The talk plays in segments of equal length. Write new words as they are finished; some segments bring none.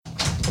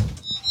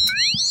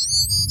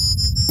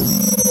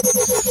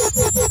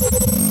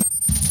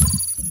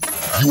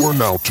You are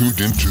now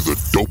tuned into the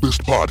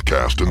dopest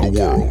podcast in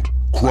the world,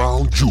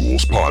 Krown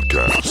Jewels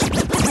Podcast.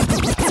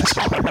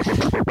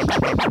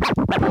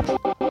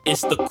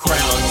 It's the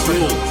Krown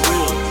Jewels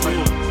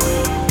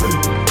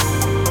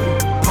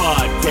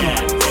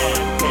Podcast.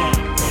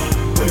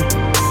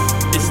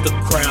 It's the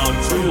Krown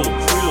Jewels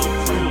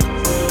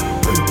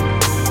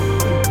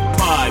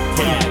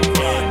Podcast.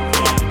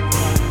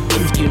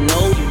 If you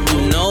know,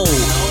 you know.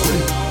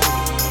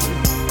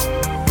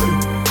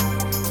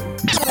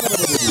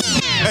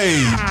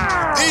 Hey,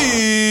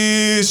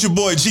 it's your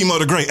boy G-Mo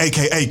the Great,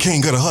 a.k.a.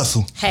 King of the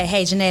Hustle.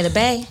 Hey, Janetta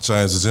Bay.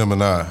 James the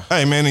Gemini.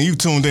 Hey, man, and you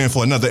tuned in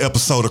for another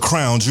episode of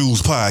Krown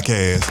Jewels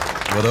Podcast.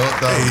 What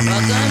up, dog?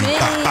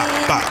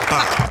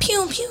 Hey,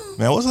 Pew, pew.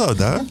 man, what's up,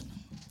 dog?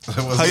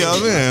 How y'all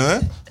been,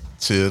 man?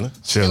 Chilling.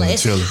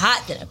 It's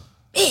hot to the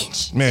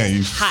bitch. Man,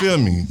 you feel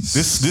me?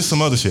 This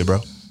some other shit, bro.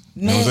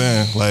 You know what I'm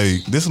saying?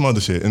 Like, this some other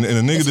shit. And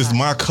a nigga that's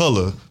my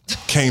color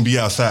can't be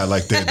outside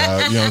like that,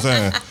 dog. You know what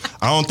I'm saying?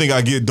 I don't think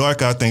I get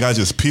dark. I think I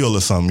just peel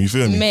or something. You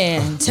feel me?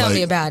 Man, tell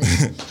me about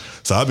it.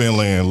 So I've been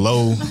laying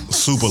low,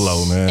 super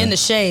low, man. In the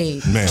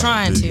shade, man,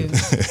 trying to.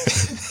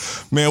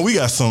 Man, we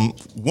got some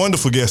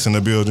wonderful guests in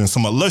the building,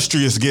 some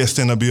illustrious guests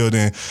in the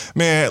building.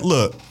 Man,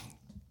 look,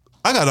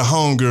 I got a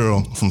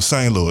homegirl from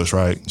St. Louis,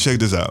 right? Check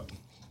this out.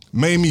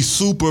 Made me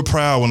super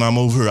proud when I'm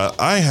over here.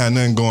 I ain't had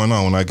nothing going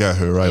on when I got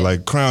here, right? Yeah.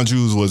 Like, Krown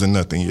Jewels wasn't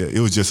nothing yet. It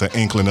was just an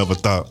inkling of a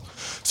thought.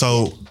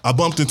 So I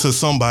bumped into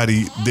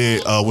somebody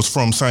that was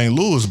from St.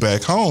 Louis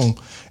back home,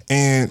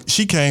 and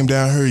she came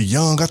down here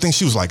young. I think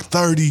she was like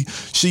 30.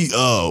 She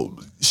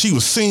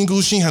was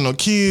single. She ain't had no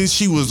kids.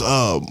 She was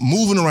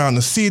moving around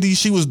the city.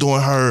 She was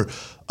doing her.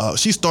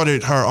 She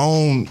started her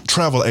own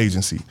travel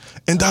agency.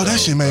 And dog, that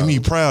shit made me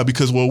proud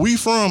because where we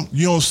from,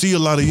 you don't see a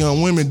lot of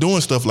young women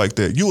doing stuff like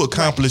that. You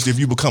accomplished if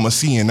you become a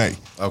CNA.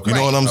 Okay. You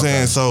know what I'm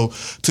saying? So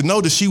to know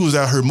that she was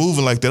out here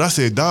moving like that, I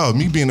said, dog,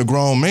 me being a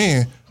grown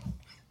man,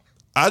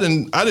 I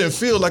didn't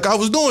feel like I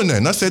was doing that.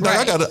 And I said,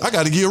 dog, I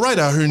gotta get right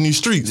out here in these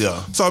streets.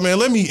 Yeah. So man,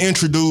 let me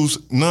introduce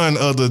none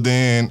other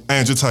than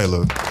Angel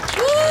Taylor.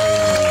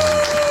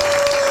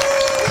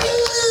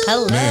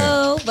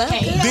 Hello. Welcome.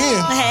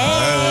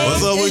 Hey.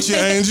 What's up with you,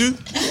 Angel?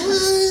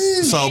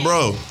 So,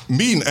 bro,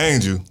 meeting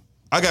Angel,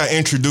 I got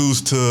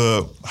introduced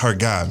to her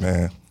guy,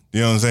 man.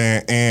 You know what I'm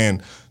saying?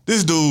 And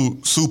this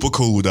dude, super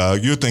cool,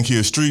 dog. You'll think he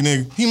a street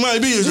nigga. He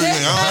might be a street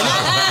nigga.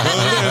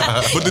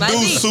 I don't know. But the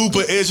dude's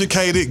super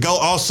educated, go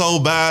also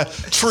by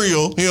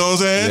Trill. You know what I'm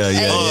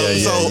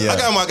saying? I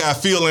got my guy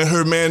Phil in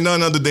here, man,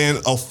 none other than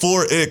a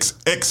Forex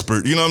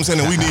expert. You know what I'm saying?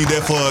 And we need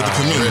that for the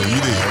community.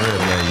 You did.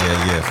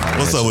 Yeah.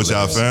 What's up with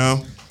y'all,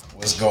 fam?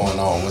 What's going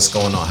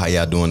on? How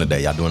y'all doing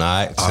today? Y'all doing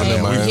all right?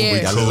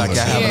 Yeah, y'all look like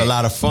y'all having a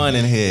lot of fun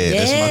in here.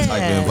 Yeah. That's my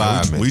type of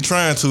environment. We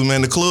trying to,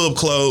 man. The club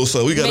closed,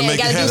 so we got to make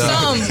it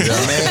happen.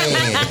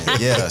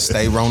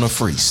 Stay Rona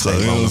free.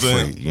 Stay Rona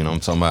free. You know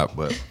what I'm talking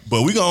about?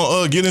 But we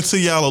gonna get into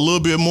y'all a little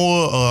bit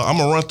more. I'm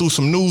gonna run through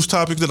some news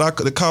topics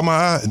that caught my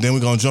eye, and then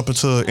we're gonna jump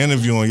into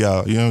interviewing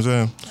y'all. You know what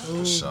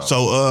I'm saying?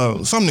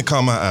 So something that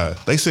caught my eye.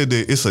 They said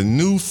that it's a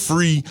new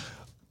free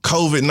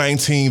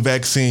COVID-19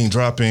 vaccine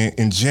dropping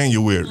in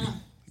January.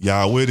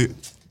 Y'all with it?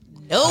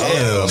 No.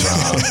 Hell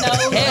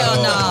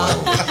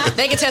no.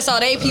 They can test all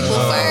they people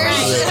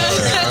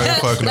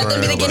first. Let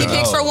them be the guinea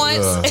pigs for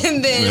once,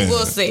 and then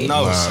we'll see.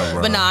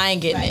 But no, I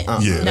ain't getting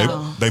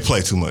it. They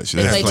play too much.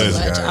 They play too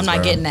much. I'm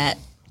not getting that.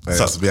 They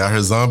supposed to be out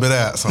here zombie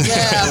that.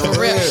 Yeah,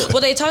 for real.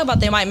 Well, they talk about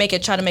they might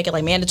try to make it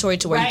like mandatory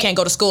to where you can't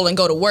go to school and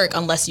go to work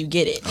unless you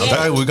get it.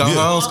 Okay, we got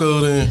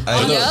homeschool then.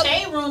 On the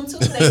shade room too,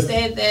 they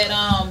said that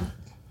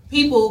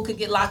people could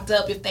get locked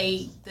up if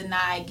they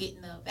deny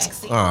getting a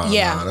vaccine.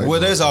 Well,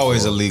 there's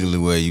always a legally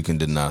way you can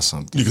deny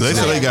something. Because they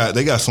say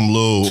they got some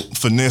little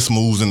finesse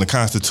moves in the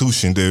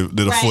Constitution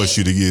that'll force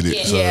you to get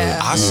it.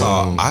 Yeah.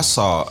 So, I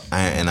saw,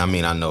 and I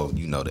mean, I know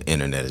the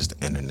internet is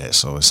the internet,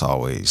 so it's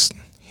always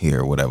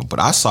here or whatever. But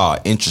I saw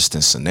an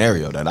interesting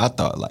scenario that I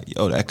thought like,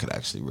 that could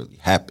actually really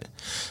happen.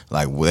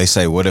 Like they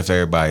say, what if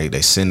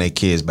they send their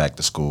kids back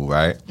to school,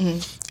 right? Mm-hmm.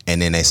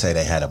 And then they say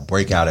they had a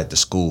breakout at the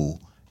school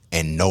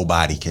and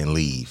nobody can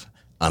leave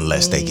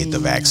unless they get the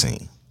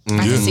vaccine.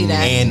 I can see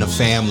that. And the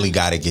family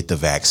got to get the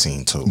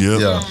vaccine too.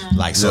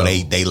 Like, so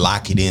they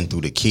lock it in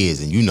through the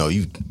kids, and get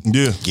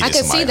I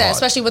can see that,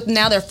 especially with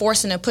now they're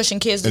forcing and pushing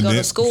kids to go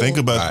to school. Think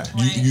about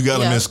you got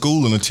them in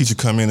school, and the teacher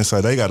come in and say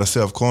they got to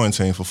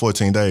self-quarantine for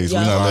 14 days. We're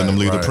not letting them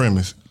leave the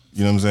premise.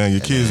 You know what I'm saying?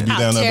 Your kids be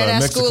down there by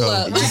Mexico.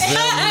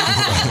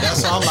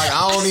 That's why I'm like,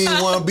 I don't even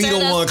want to be the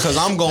one because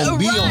I'm going to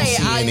be on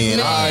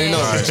CNN. I already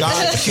know.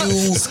 John Q.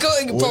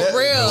 For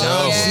real.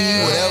 John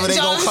C. Whatever they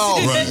going to call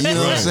me. You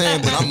know what I'm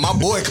saying? But my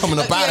boy coming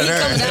up out of there.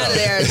 Coming out of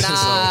there.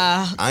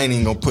 Nah. So I ain't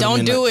even going to put him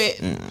in Don't do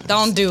it.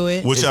 Don't do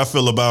it. What y'all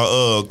feel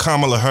about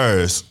Kamala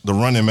Harris, the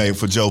running mate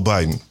for Joe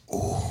Biden?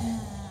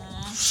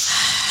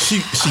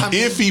 she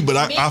iffy, but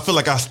I feel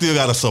like I still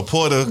gotta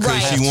support her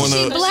because she wanna.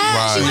 She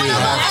black. She one of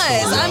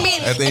us. I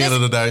mean, at the end of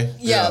the day,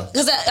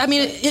 because I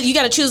mean, you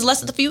gotta choose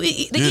less of the few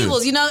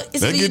evils. You know,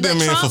 they get them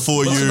in for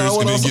 4 years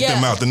and then get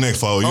them out the next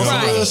 4. You know what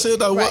I'm saying?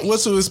 What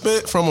to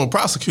expect from a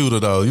prosecutor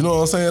though? You know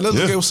what I'm saying? Let's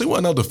look at, she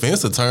wasn't no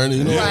defense attorney.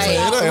 You know what I'm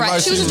saying?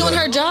 Right. She was just doing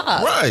her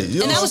job. Right.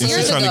 And that was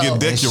years ago. Trying to get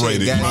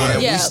decorated.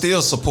 We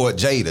still support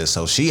Jada,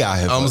 so she out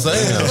here. I'm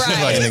saying,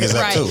 she like niggas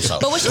up too. So.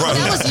 But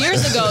that was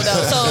years ago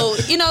though.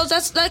 So you know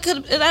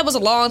that was a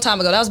long time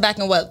ago. That was back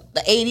in what,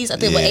 the 80s? I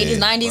think 80s,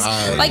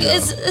 90s. Like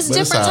it's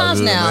different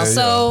times now. Man,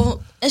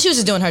 so and she was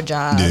just doing her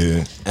job.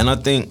 Yeah. And I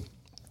think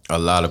a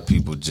lot of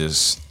people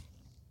just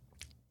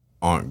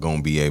aren't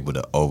gonna be able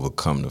to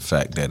overcome the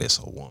fact that it's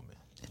a woman.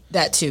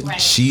 That too.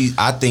 Right.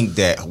 I think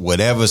that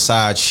whatever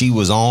side she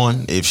was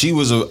on, if she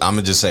was, I'm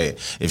gonna just say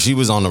it, if she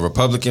was on the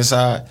Republican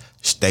side,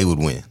 they would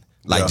win.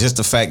 Like just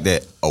the fact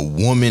that a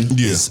woman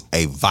is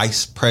a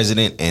vice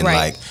president and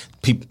like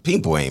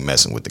people ain't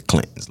messing with the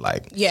Clintons.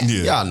 Like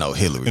y'all know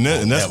Hillary, and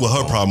that's what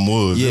her problem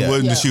was. It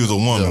wasn't that she was a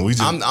woman. We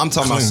just I'm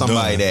talking about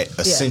somebody that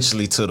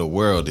essentially to the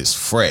world is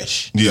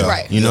fresh.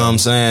 Right. You know what I'm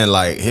saying?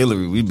 Like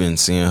Hillary, we've been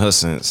seeing her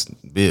since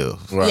Bill.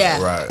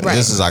 Right.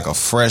 This is like a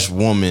fresh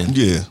woman.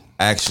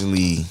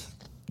 Actually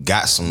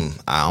got some,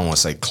 I don't want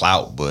to say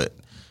clout, but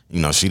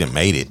you know, she done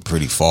made it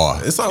pretty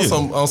far. It's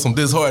on some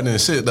disheartening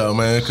shit though,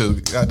 man.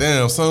 Cause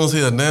goddamn, as soon as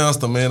he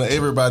announced her, man,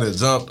 everybody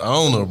jumped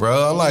on her,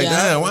 bro. I'm like,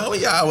 damn, why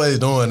we always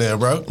doing that,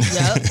 bro?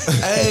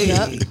 Hey,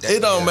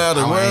 it don't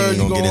matter where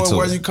you going,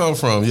 where you come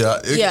from. We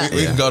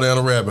can go down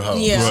the rabbit hole.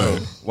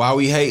 Right. Why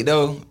we hate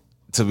though?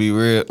 To be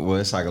real, well,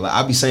 it's like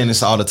I be saying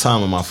this all the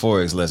time in my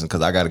Forex lesson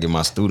because I got to get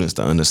my students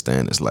to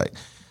understand this. Like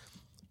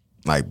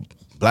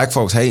black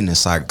folks hating is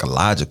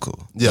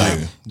psychological.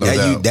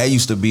 That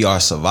used to be our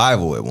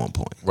survival at one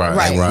point.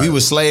 Right. When we were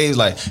slaves,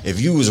 like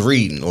if you was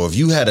reading or if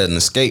you had an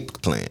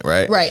escape plan,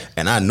 right?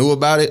 And I knew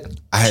about it,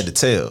 I had to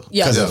tell.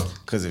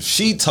 Because if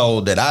she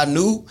told that I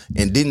knew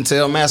and didn't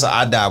tell Massa,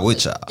 I die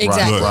with y'all.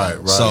 Exactly.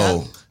 Right.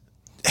 So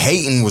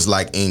hating was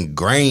like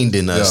ingrained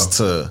in us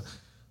to.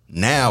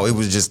 Now it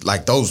was just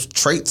like those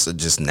traits are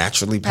just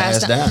naturally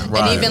passed down.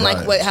 And even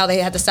like how they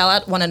had to sell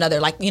out one another,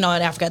 like, you know,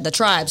 in Africa, the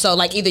tribe. So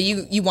like either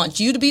you want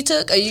you to be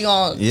took or you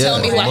gonna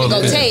tell me who I can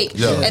go take.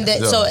 And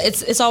then so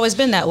it's always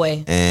been that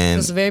way. And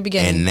since the very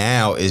beginning. And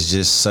now it's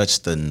just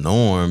such the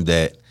norm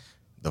that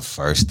the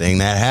first thing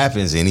that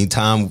happens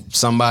anytime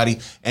somebody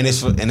and it's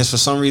for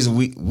some reason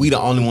we the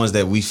only ones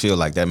that we feel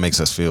like that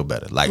makes us feel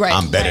better. Like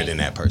I'm better than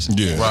that person.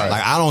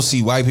 Like I don't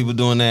see white people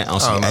doing that. I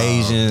don't see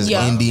Asians,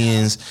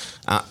 Indians.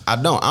 I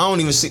don't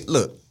even see.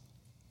 Look,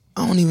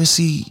 I don't even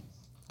see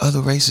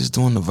other races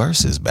doing the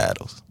versus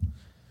battles.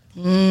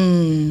 We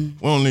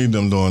don't need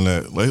them doing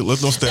that. Let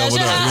them stab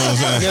with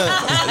us.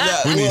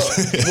 You know what I'm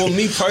saying? Well,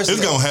 me personally,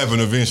 it's gonna happen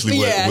eventually.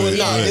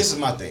 This is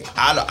my thing.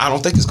 I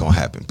don't think it's gonna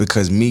happen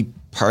because me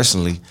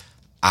personally,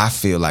 I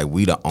feel like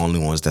we the only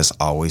ones that's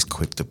always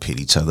quick to pit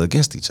each other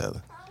against each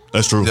other.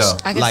 That's true.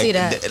 I can see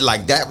that.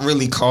 Like that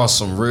really caused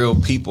some real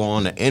people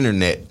on the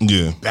internet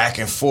back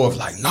and forth.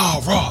 Like, no,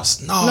 Ross,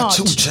 no,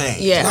 2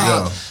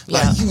 Chainz,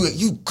 like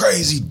you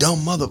crazy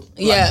dumb mother. Over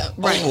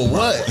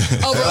what?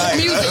 Over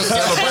music.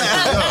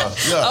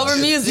 Over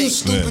music. You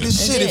stupid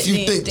as shit if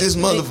you think this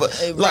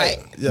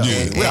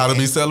motherfucker. We ought to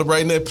be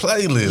celebrating that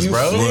playlist,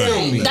 bro.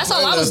 That's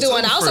all I was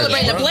doing. I was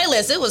celebrating the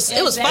playlist. It was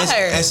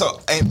fire. And so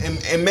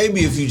and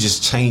maybe if you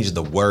just change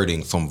the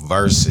wording from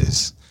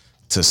verses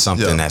to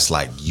something that's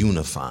like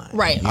unifying.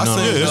 Right. You know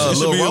it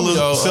should be a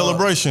little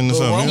celebration or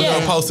something. Romeo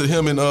posted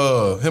him and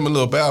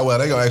Lil Bow Wow.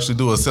 They gonna actually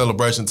do a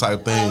celebration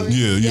type thing.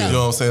 You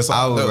know what I'm saying? So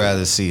I would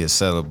rather see a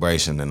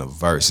celebration than a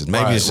verse.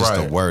 Maybe it's just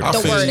the wording. I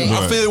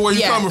feel where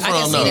you're coming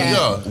from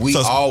though. We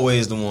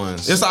always the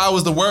ones. It's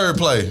always the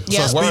wordplay.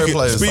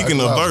 Speaking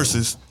of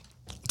verses,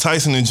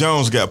 Tyson and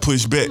Jones got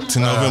pushed back to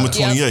November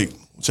 28th.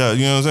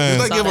 You know what I'm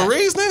saying? Did they give a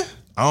reason?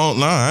 I don't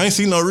know. I ain't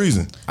see no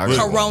reason.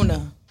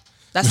 Corona.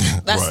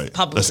 That's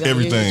public. That's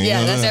everything.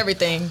 Yeah, that's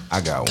everything. I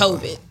got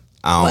COVID.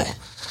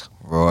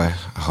 Roy,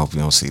 I hope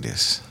you don't see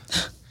this.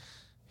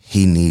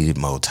 He needed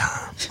more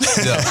time.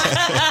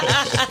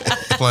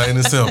 Plain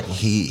and simple.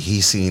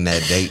 He seen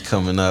that date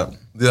coming up.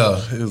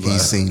 He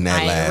seen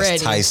that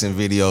last Tyson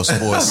video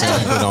sports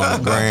center put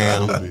on the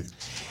gram.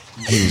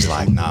 He was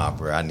like, nah,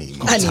 bro, I need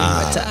more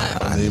time.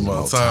 I need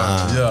more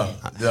time.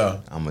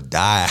 I'm going to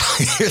die out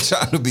here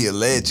trying to be a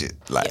legend.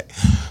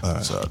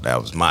 So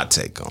that was my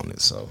take on it.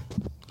 So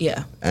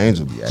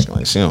Angel be acting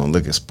like she don't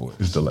look at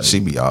sports.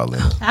 She be all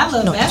in. I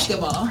love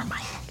basketball.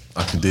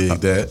 I can dig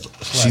that.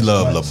 She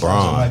love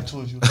LeBron.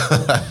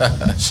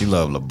 She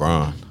love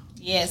LeBron.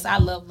 Yes, I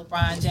love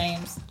LeBron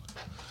James.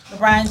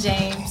 LeBron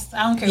James.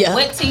 I don't care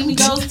what team he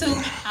goes to.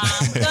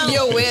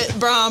 You're with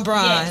Bron.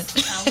 Yes,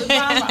 I'm with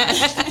Bron.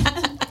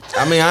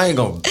 I mean, I ain't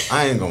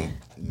gonna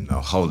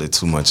hold it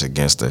too much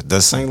against her.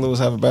 Does St. Louis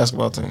have a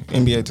basketball team?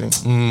 NBA team?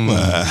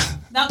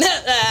 No,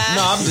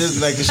 I'm just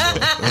making sure.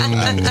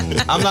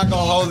 I'm not gonna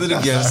hold it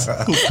against.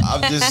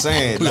 I'm just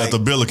saying. We got the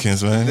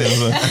Billikens, man. Hey,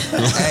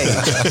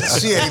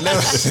 she ain't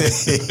never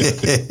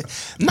said.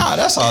 Nah,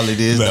 that's all it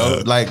is,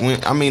 though. Like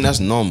that's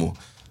normal.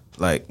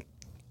 Like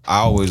I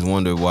always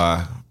wondered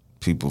why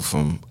people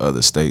from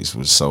other states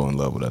was so in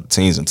love with other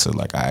teams until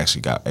like I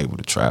actually got able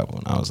to travel,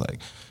 and I was like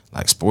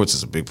sports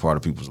is a big part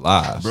of people's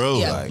lives, bro.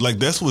 Yeah. Like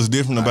that's what's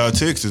different about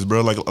Texas,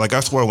 bro. Like I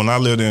swear when I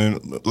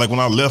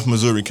left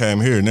Missouri and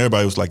came here, and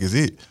everybody was like, "Is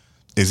it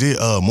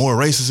more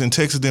racist in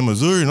Texas than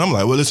Missouri?" And I'm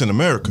like, "Well, it's in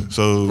America,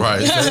 so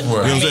right." You know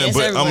what I'm saying?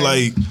 But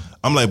everywhere.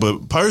 I'm like,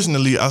 but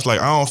personally, I was like,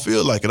 I don't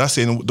feel like it. I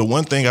said the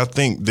one thing I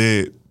think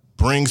that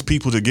brings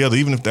people together,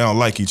 even if they don't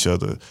like each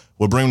other,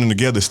 what brings them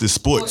together is this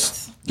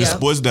sports. The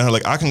sports down here,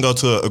 like I can go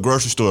to a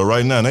grocery store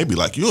right now and they be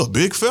like, "You're a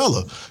big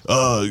fella.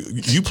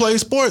 You play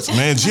sports,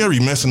 man." Jerry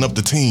messing up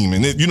the team,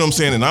 and you know what I'm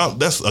saying. And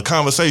that's a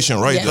conversation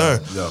right there.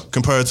 Yeah.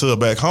 Compared to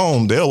back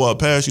home, they'll walk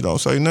past you, don't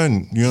say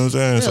nothing. You know what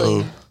I'm saying?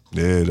 Really? So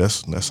yeah,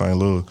 that's St.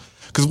 Louis.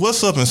 Because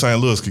what's up in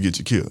St. Louis could get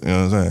you killed. You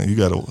know what I'm saying? You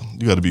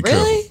gotta be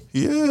careful.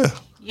 Yeah.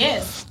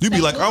 Yes. You be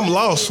like, "I'm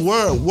lost.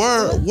 Where?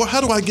 How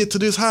do I get to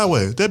this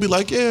highway?" They'll be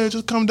like, "Yeah,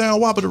 just come down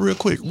Whopper real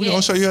quick. We're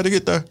gonna show you how to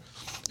get there."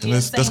 And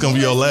that's gonna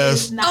be your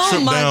last trip down.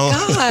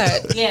 Oh my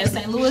God! Yeah,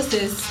 St. Louis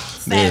is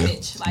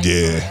savage.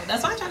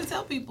 That's why I try to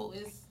tell people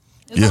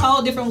it's a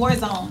whole different war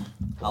zone.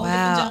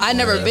 Wow, I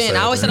never been.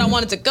 I always said I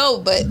wanted to go,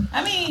 but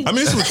I mean,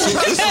 it's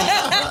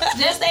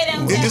just stay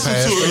down.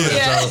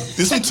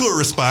 It's some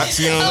tourist spots.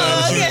 You know what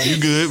I'm saying?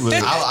 You good?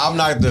 But I'm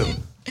not the.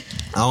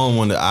 I don't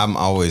want to. I'm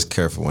always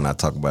careful when I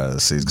talk about other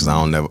cities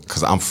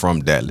because I'm from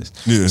Dallas,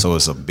 so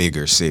it's a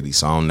bigger city.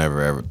 So I don't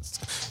never ever.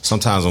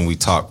 Sometimes when we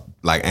talk,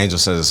 like Angel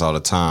says this all the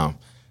time.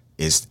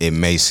 It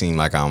may seem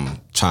like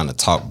I'm trying to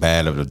talk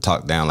bad or to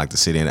talk down like the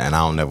city, and I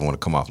don't never want to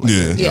come off like that.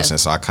 You know what I'm saying?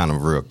 So I kind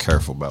of real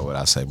careful about what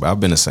I say. But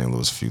I've been to St.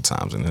 Louis a few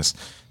times, and it's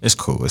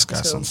cool. It's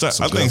got some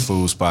good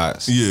food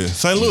spots. Yeah,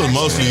 St. Louis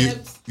mostly.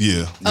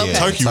 Yeah, okay.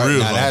 Turkey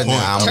ribs.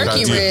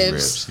 Turkey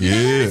ribs.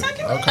 Yeah.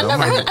 Okay.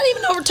 I didn't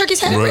even know turkeys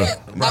had ribs.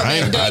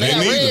 I didn't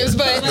ribs,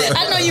 but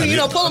I know you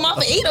pull them off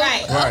and eat them.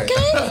 Right. Okay.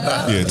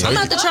 Yeah, I'm gonna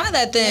have to try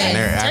that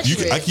then.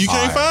 You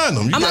can't find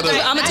them. I'm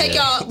gonna take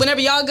y'all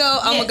whenever y'all go.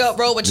 I'm gonna go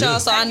roll with y'all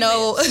so I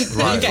know.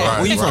 Right.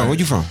 Where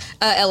you from?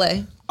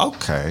 LA.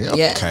 Okay.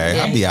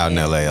 I be out in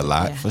LA a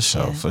lot for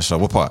sure.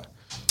 What part?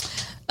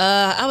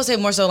 I would say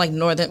more so like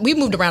northern. We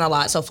moved around a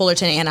lot, so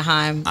Fullerton,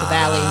 Anaheim, the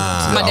Valley.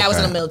 My dad was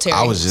in the military.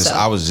 I was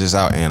just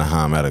out in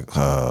Anaheim at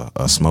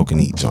a smoke and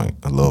eat joint.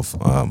 A little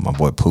my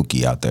boy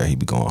Pookie out there. He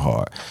be going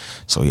hard,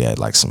 so he had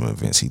like some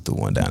events. He threw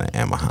one down in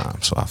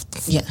Anaheim, so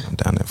I'm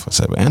down there for a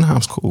second. But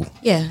Anaheim's cool.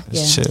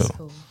 It's chill. It's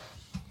cool.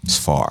 It's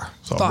far.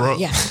 So, bro,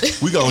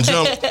 we gonna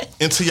jump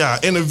into y'all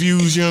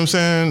interviews. You know what I'm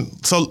saying?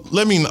 So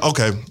let me.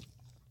 Okay,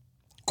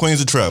 Queenz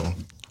of Travel.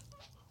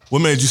 What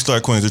made you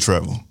start Queenz of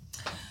Travel?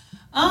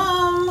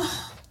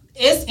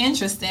 It's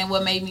interesting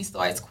what made me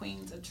start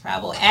Queenz of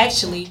Travel,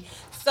 actually.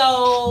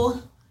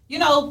 So,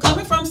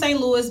 coming from St.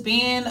 Louis,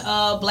 being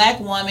a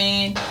black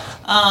woman,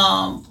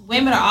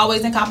 women are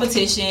always in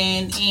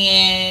competition,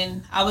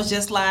 and I was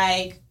just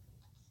like,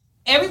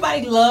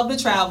 everybody loved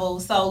to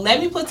travel, so let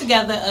me put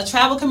together a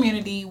travel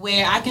community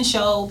where I can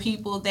show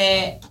people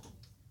that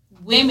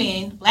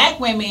black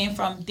women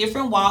from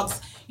different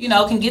walks,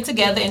 can get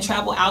together and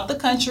travel out the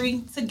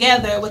country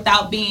together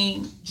without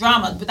having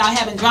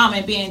drama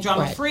and being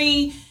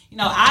drama-free.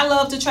 I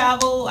love to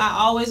travel. I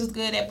always was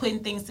good at putting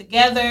things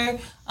together.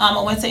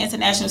 I went to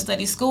international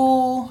study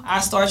school. I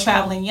started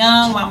traveling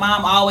young. My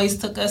mom always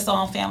took us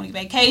on family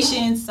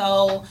vacations.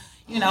 So,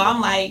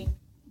 I'm like,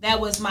 that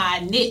was my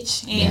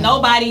niche. And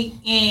nobody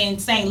in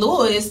St.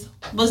 Louis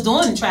was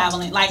doing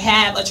traveling, like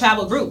have a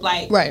travel group.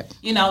 Like,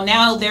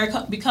 now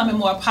they're becoming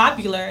more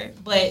popular.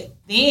 But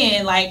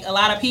then, like, a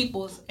lot of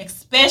people,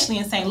 especially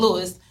in St.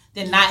 Louis,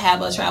 did not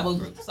have a travel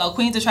group. So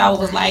Queenz of Travel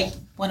was like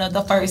one of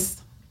the first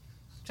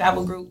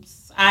travel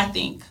groups, I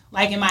think,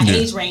 like in my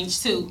age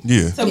range too,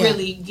 to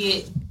really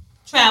get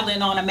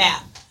traveling on a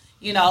map.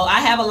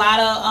 I have a lot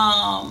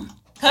of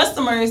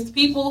customers,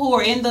 people who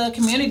are in the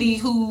community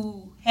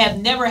who have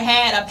never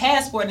had a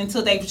passport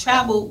until they've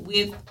traveled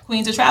with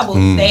Queenz of Travel.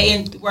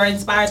 They were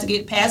inspired to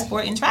get a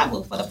passport and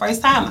travel for the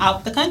first time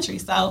out the country.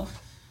 So,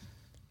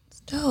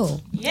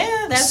 dope.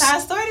 Yeah, that's how I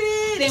started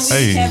it. And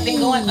we have been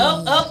going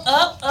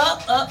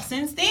up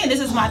since then. This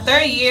is my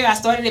third year. I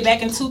started it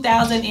back in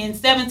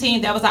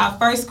 2017. That was our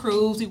first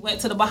cruise. We went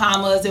to the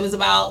Bahamas. It was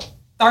about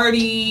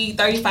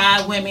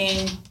 35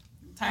 women.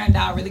 Turned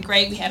out really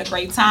great. We had a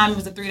great time. It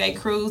was a 3-day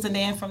cruise. And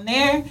then from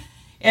there,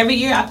 every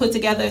year I put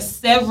together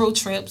several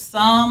trips.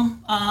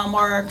 Some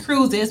are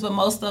cruises, but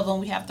most of them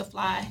we have to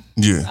fly.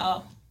 Yeah.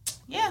 So,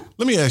 yeah.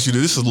 Let me ask you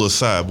this. This is a little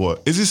sidebar.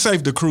 Is it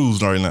safe to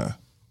cruise right now?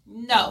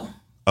 No.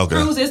 Okay.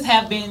 Cruises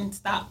have been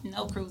stopped.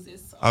 No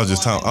cruises. I was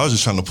just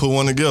trying to put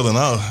one together, and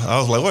I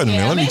was like, wait a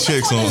minute, let me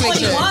check something.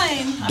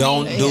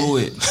 Don't do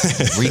it.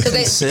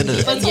 Reconsider.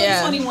 For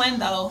 2021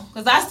 though,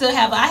 because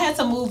I had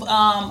to move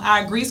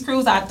our Greece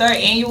cruise, our third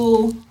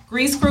annual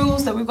Greece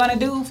cruise that we're going to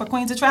do for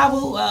Queenz of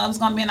Travel. It's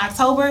going to be in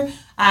October.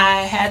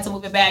 I had to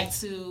move it back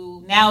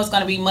to, now it's going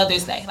to be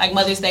Mother's Day. Like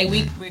Mother's Day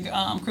week, we're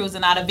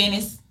cruising out of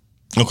Venice.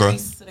 Okay.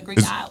 Greece, to the Greek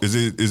Isles.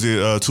 Is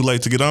it too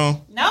late to get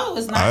on? No,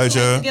 it's not too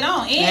late to get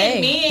on.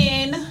 And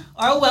men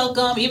are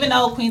welcome, even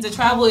though Queenz of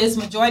Travel is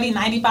majority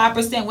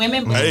 95%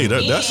 women. But hey,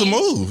 that's a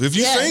move. If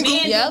you're single,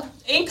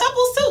 and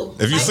couples too.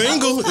 If you're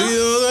single, you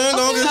know what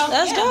I'm saying?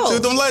 Let's go. See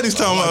what them ladies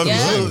talking about.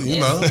 You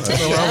know, that's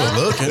what I was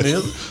looking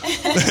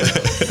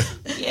at.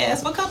 Yeah,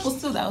 it's for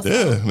couples too, though. So.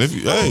 Yeah, if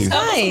you, hey,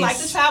 couples who like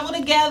to travel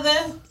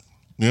together.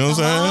 You know what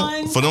I'm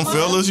saying? For them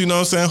fellas, you know what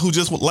I'm saying, who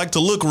just like to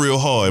look real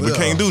hard but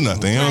can't do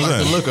nothing. You know what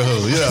I'm saying? Look at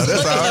her. Yeah,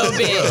 that's all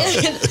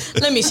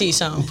right. Let me see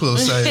some. Put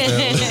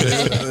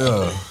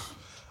yeah.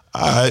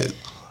 All right.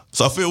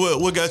 So I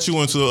feel what got you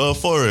into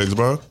Forex,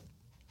 bro?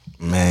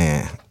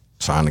 Man,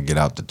 trying to get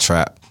out the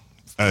trap.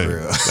 Hey,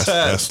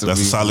 that's a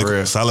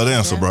solid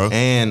answer, bro.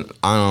 And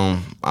I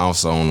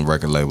also own a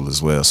record label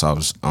as well. So I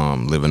was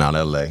living out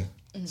LA.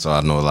 So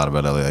I know a lot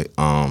about LA.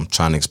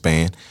 Trying to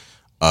expand.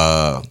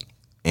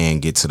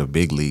 And get to the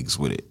big leagues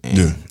with it.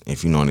 And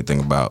if you know anything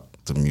about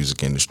the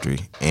music industry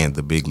and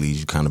the big leagues,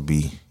 you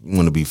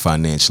want to be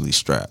financially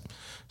strapped.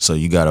 So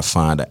you got to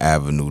find an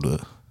avenue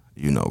to,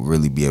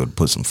 really be able to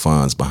put some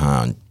funds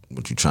behind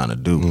what you're trying to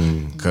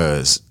do.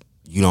 Because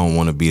you don't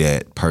want to be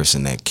that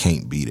person that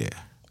can't be there.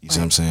 You see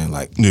what I'm saying?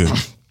 Like,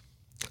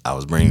 I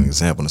was bringing an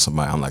example to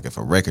somebody. I'm like, if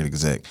a record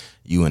exec,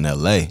 you in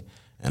LA,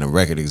 and a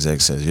record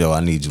exec says, yo, I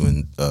need you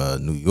in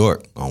New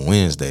York on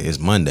Wednesday, it's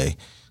Monday,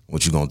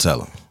 what you gonna tell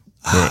them?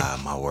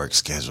 My work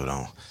scheduled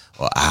on,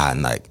 or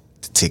like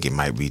the ticket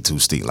might be too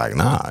steep. Like,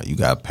 nah, you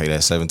gotta pay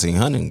that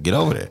 $1,700 and get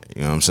over there.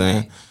 You know what I'm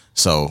saying?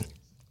 So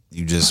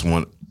you just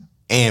want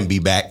and be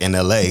back in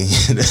LA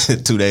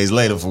 2 days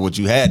later for what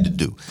you had to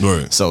do.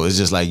 Right. So it's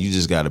just like you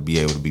just got to be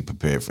able to be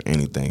prepared for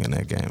anything in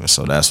that game, and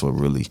so that's what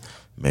really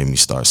made me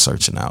start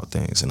searching out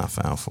things, and I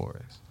found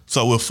Forex.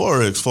 So with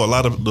Forex, for a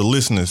lot of the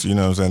listeners, you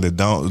know what I'm saying,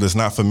 that's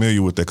not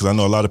familiar with that, because I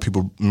know a lot of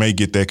people may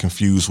get that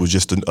confused with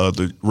just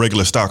the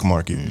regular stock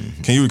market.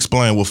 Mm-hmm. Can you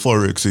explain what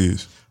Forex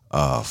is?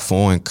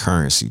 Foreign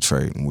currency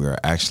trading. We are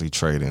actually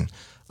trading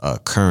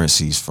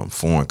currencies from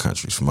foreign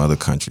countries, from other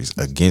countries,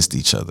 against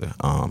each other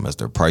as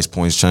their price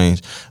points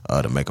change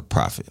to make a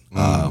profit.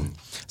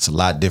 It's a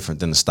lot different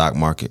than the stock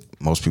market.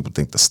 Most people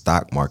think the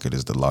stock market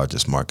is the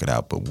largest market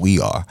out, but we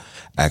do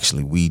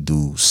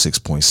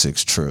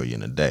 6.6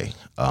 trillion a day.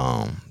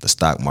 The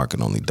stock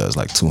market only does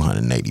like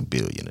 280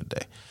 billion a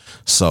day.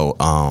 So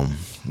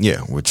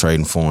we're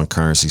trading foreign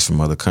currencies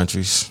from other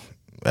countries.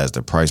 As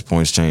their price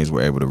points change,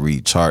 we're able to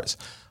read charts.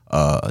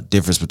 A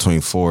difference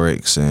between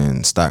Forex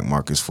and stock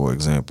markets, for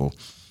example,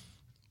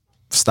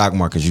 stock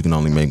markets, you can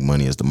only make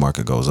money as the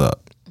market goes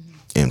up.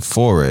 In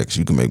Forex,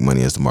 you can make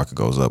money as the market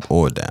goes up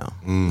or down.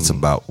 It's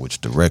about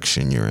which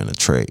direction you're in a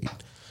trade.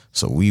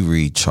 So we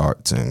read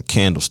charts and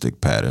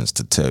candlestick patterns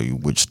to tell you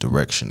which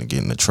direction to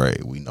get in the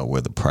trade. We know where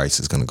the price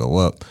is going to go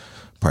up,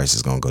 price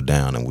is going to go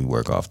down, and we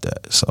work off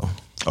that. So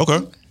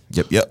okay.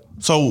 Yep.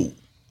 So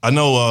I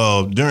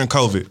know during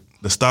COVID,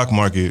 the stock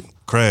market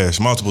crashed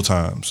multiple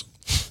times.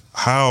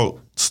 How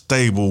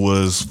stable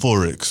was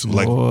Forex?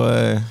 Like,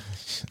 boy.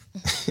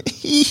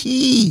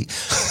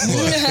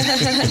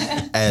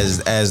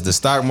 as the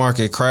stock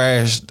market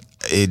crashed,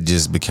 it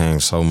just became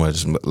so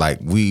much like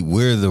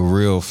we're the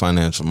real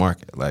financial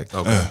market. Like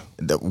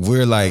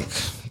we're like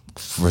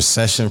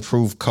recession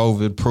proof,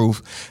 COVID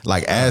proof.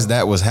 Like as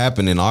that was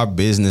happening, our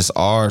business,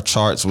 our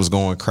charts was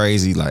going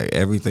crazy. Like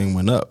everything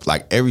went up.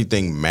 Like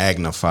everything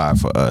magnified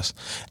for us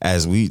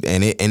as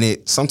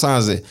it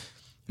sometimes it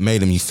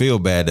made me feel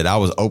bad that I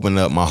was opening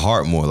up my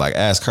heart more. Like,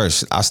 ask her,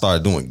 I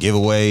started doing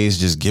giveaways,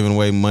 just giving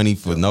away money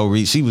for no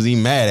reason. She was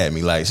even mad at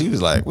me. Like, she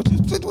was like, what you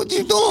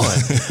doing?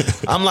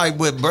 I'm like,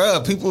 but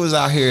bruh, people is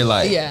out here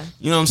like, you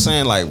know what I'm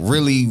saying? Like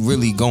really,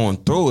 really going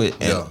through it.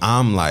 And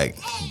I'm like,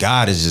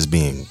 God is just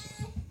being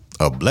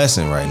a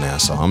blessing right now.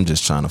 So I'm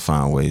just trying to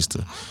find ways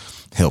to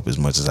help as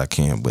much as I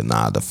can. But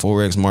the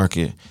Forex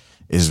market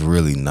is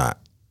really not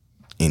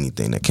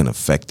anything that can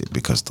affect it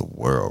because the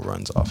world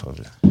runs off of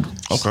it.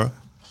 Okay.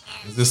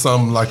 Is this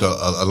something like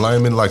a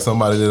layman, like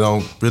somebody that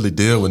don't really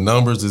deal with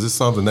numbers? Is this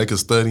something they can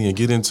study and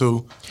get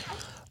into?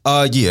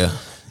 Yeah.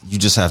 You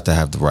just have to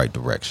have the right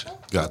direction.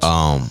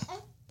 Gotcha.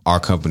 Our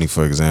company,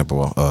 for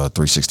example,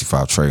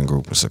 365 Trading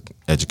Group, is an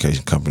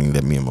education company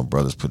that me and my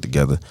brothers put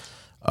together.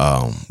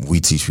 We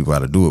teach people how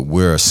to do it.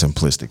 We're a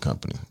simplistic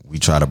company. We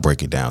try to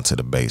break it down to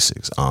the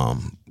basics.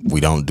 We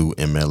don't do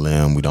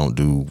MLM. We don't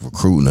do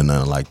recruiting or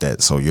nothing like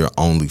that. So your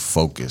only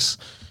focus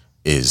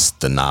is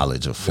the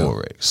knowledge of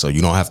Forex. So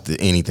you don't have to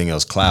anything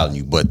else clouding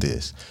you but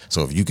this.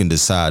 So if you can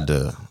decide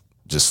to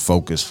just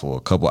focus for a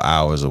couple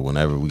hours or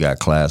whenever we got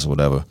class or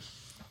whatever,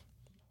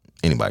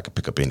 anybody can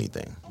pick up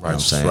anything.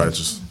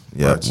 Righteous.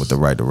 Yeah, with the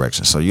right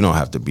direction. So you don't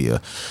have to be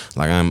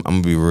I'm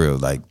gonna be real,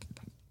 like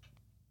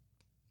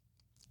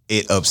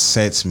it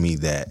upsets me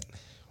that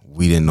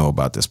we didn't know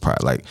about this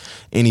part. Like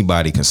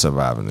anybody can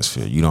survive in this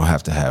field. You don't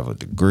have to have a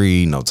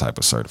degree, no type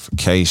of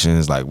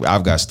certifications. Like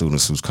I've got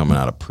students who's coming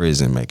out of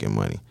prison making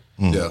money.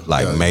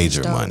 like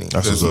major money.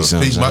 That's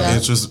piqued my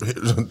interest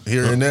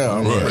here and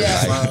now.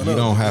 Like, you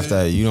don't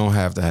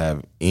have to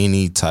have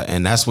any type,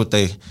 and that's what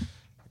they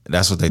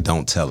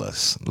don't tell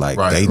us. Like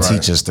they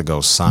teach us to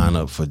go sign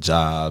up for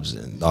jobs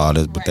and all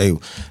this, but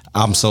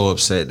I'm so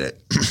upset that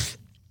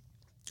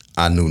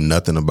I knew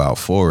nothing about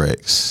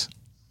Forex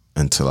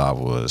until I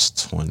was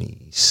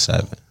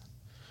 27.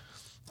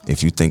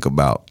 If you think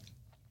about,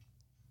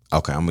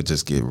 okay, I'm gonna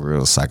just get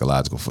real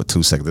psychological for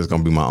 2 seconds. This is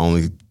gonna be my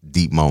only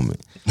deep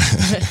moment.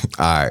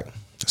 All right,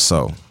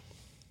 so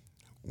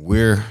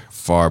we're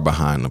far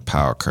behind the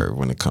power curve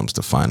when it comes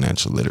to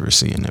financial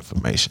literacy and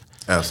information.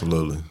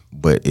 Absolutely.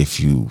 But if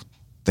you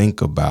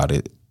think about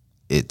it,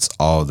 it's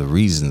all the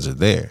reasons are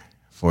there.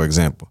 For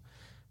example,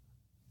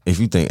 if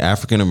you think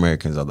African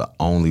Americans are the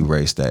only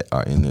race that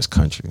are in this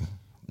country,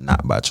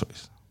 not by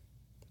choice,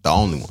 the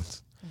only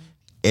ones.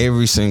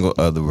 Every single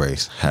other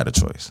race had a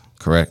choice,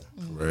 correct?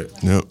 Right.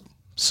 Yep.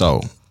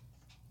 So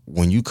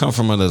when you come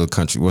from another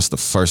country, what's the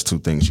first 2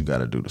 things you got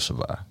to do to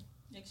survive?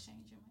 Exchange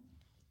your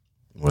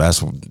money.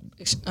 Well,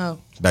 that's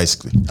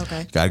basically.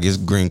 Okay. Got to get a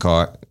green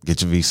card,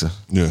 get your visa.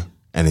 Yeah.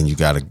 And then you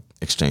got to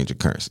exchange your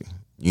currency.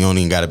 You don't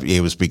even got to be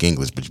able to speak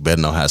English, but you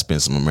better know how to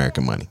spend some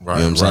American money. Right,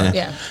 you know what I'm saying?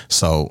 Yeah.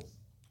 So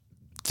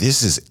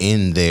this is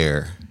in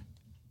there.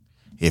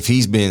 If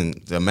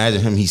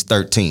imagine him, he's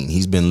 13.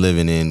 He's been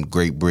living in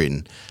Great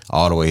Britain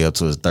all the way up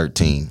to his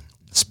 13,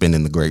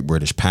 spending the Great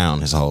British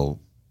Pound his whole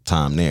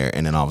time there.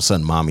 And then all of a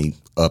sudden, mommy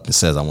up and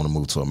says, I want to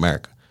move to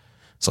America.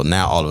 So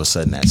now all of a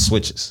sudden that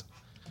switches.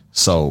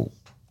 So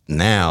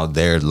now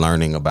they're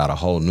learning about a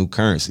whole new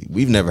currency.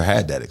 We've never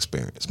had that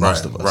experience,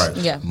 most of us. Right.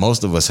 Yeah.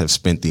 Most of us have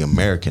spent the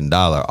American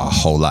dollar our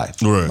whole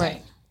life.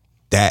 Right.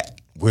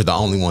 That we're the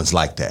only ones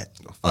like that,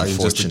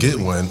 unfortunately. Just to get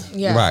one.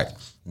 Yeah. Right.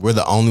 We're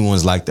the only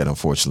ones like that,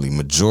 unfortunately.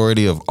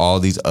 Majority of all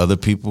these other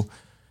people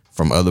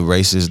from other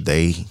races,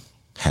 they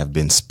have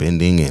been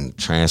spending and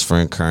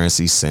transferring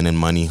currency, sending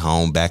money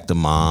home back to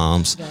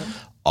moms,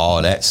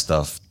 all that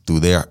stuff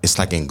through it's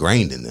like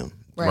ingrained in them,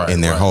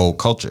 in their whole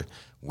culture.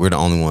 We're the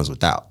only ones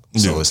without.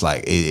 So it's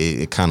like,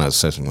 it kind of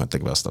upsets me when I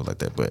think about stuff like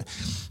that. But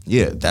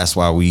yeah, that's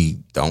why we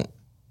don't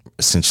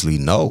essentially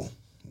know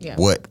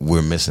what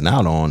we're missing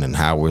out on and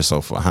how we're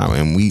so far behind.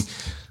 And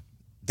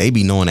they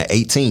be knowing at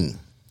 18.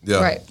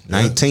 Yeah. Right.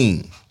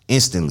 19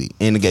 instantly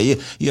in the game.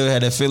 You ever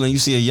had that feeling? You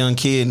see a young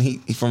kid and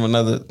he from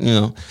another,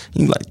 you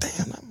like,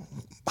 damn, I'm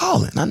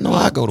balling. I know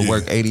I go to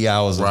work 80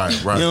 hours. Right.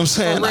 You know what I'm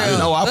saying? I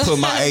know I put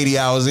my 80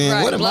 hours in.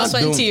 Right. What am Blood, I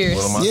sweat, doing? and tears.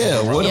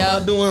 What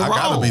am I doing wrong? I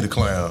gotta be the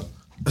clown.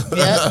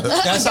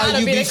 That's how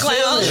you be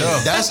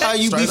feeling. That's how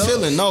you be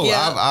feeling. No,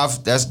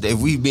 that's if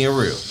we being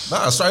real.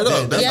 Nah, straight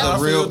up. That's how I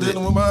feel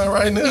dealing with mine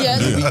right now. Yeah.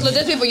 Look,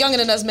 there's people younger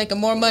than us making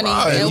more money,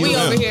 and we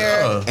over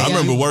here. I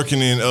remember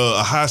working in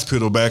a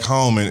hospital back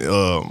home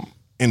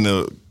in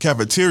the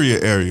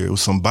cafeteria area. It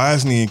was some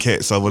Bosnian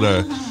cats over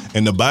there,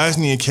 and the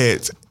Bosnian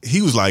cats.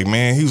 He was like, I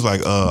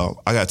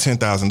got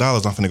 $10,000. I'm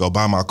finna go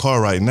buy my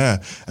car right now.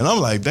 And I'm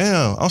like,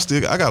 damn,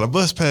 I got a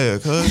bus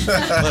pass, cuz. Like,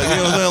 you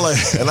know what I'm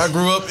saying? Like, and I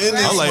grew up in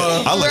this.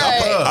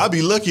 I'll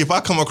be lucky if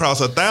I come across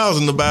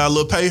 1,000 to buy a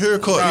little pay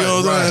haircut. You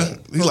know what I'm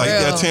saying? He's like,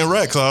 you got 10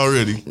 racks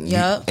already.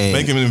 Yep.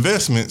 Making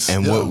investments.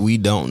 And what we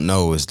don't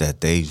know is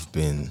that they've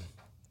been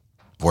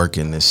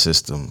working this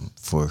system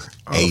for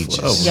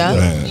ages.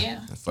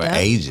 For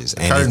ages.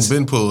 And curtain's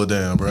been pulled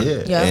down, bro.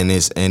 Yeah. And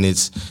it's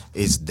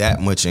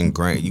that much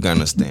ingrained. You gotta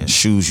understand,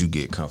 shoes you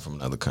get come from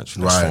another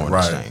country. That's foreign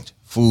exchange.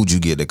 Food you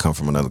get that come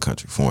from another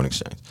country, foreign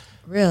exchange.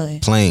 Really?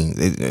 Planes,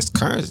 it's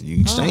currency.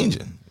 You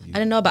exchanging.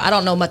 I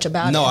don't know much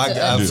about it. No,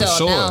 until for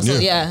sure. Now, so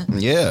Yeah.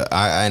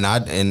 I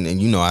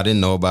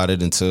didn't know about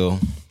it until,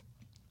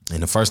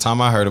 and the first time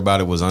I heard about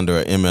it was under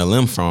an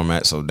MLM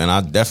format. So then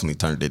I definitely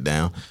turned it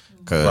down.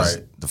 Because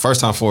the first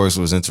time Forex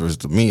was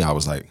interested to me, I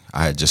was like,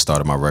 I had just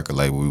started my record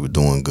label. We were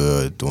doing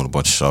good, doing a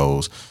bunch of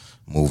shows,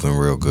 moving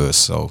real good.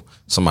 So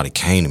somebody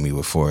came to me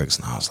with Forex,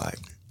 and I was like,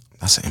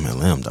 that's an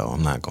MLM, though.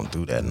 I'm not going to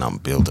do that, and I'm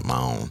building my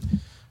own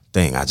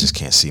thing. I just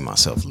can't see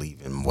myself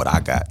leaving what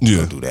I got to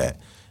go do that.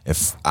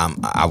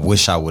 I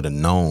wish I would have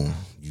known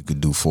you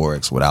could do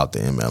Forex without the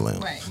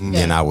MLM. Right.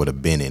 Then I would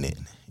have been in it.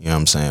 You know what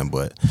I'm saying?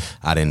 But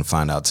I didn't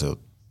find out till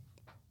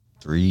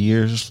 3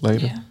 years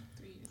later. Yeah.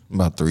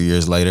 About 3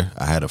 years later,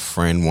 I had a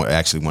friend,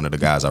 actually one of the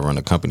guys I run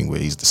the company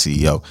with, he's the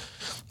CEO.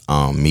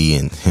 Me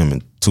and him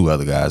and 2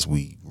 other guys,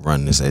 we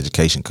run this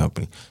education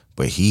company.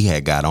 But he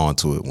had got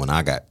onto it when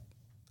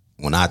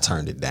I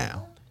turned it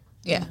down.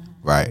 Yeah.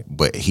 Right.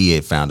 But he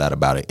had found out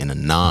about it in a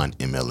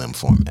non-MLM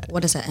format.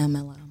 What is an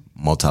MLM?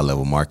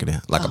 Multi-level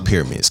marketing, like a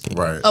pyramid scheme.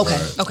 Right.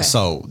 Okay.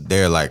 So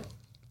they're like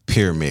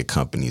pyramid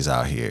companies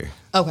out here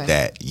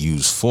that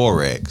use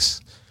Forex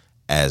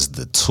as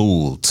the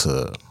tool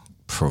to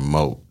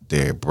promote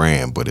their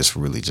brand, but it's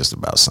really just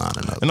about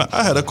signing up. And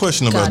I had a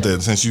question about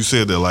that since you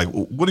said that. Like,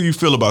 what do you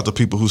feel about the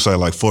people who say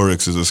like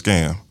Forex is a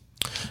scam?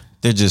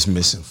 They're just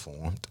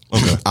misinformed.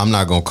 Okay. I'm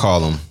not gonna call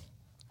them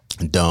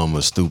dumb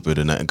or stupid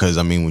or nothing, because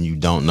I mean, when you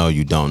don't know,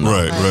 you don't know.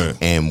 Right.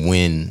 And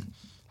when,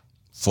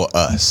 for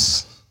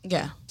us,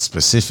 Yeah.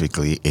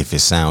 Specifically, if it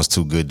sounds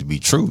too good to be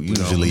true,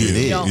 usually it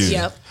is.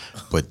 Yep.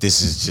 But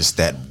this is just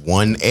that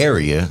one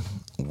area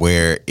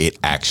where it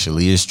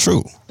actually is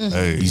true.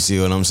 Hey. You see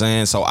what I'm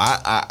saying? So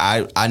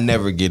I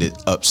never get it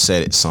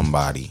upset at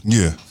somebody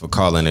for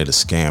calling it a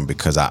scam,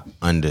 because I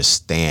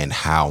understand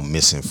how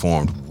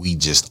misinformed we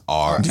just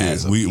are.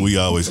 As we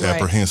always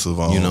apprehensive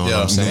on, you know what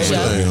I'm saying?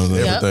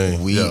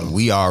 Everything.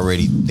 We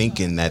already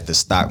thinking that the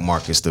stock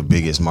market's the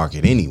biggest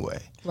market anyway.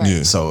 Right.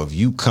 Yeah. So if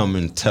you come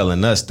and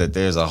telling us that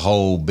there's a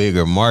whole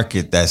bigger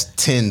market that's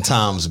 10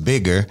 times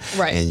bigger,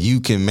 and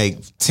you can make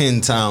 10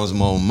 times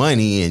more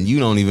money, and you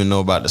don't even know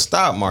about the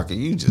stock market,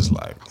 you just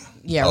like,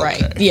 yeah, okay.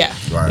 right, yeah,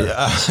 Right.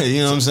 You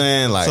know what I'm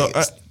saying? Like,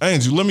 so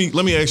Angel, let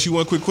me ask you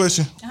one quick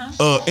question.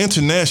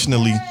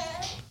 Internationally,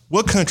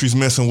 what country's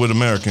messing with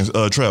Americans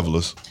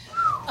travelers?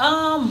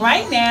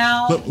 Right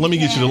now. Let me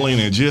get you to lean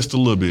in just a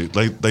little bit.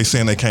 Like they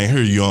saying they can't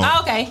hear you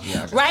on. Okay.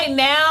 Right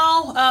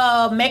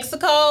now,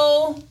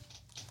 Mexico,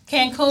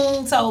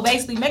 Cancun. So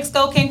basically,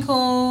 Mexico,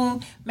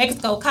 Cancun,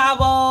 Mexico,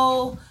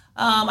 Cabo.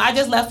 I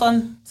just left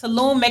from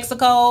Tulum,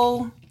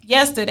 Mexico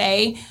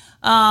yesterday.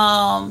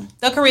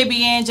 The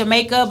Caribbean,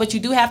 Jamaica, but you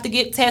do have to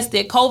get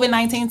tested,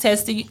 COVID-19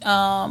 tested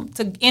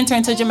to enter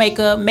into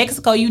Jamaica.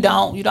 Mexico, you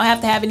don't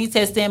have to have any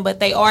testing, but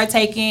they are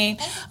taking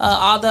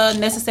all the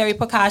necessary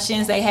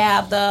precautions. They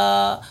have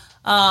the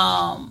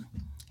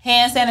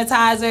hand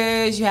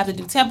sanitizers. You have to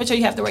do temperature.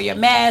 You have to wear your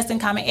mask in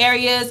common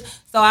areas.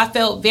 So I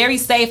felt very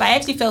safe. I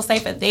actually feel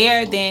safer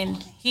there than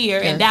here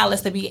in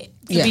Dallas, to be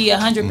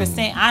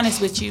 100% honest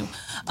with you.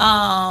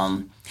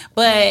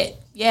 But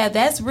yeah,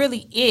 that's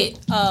really it.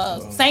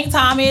 St.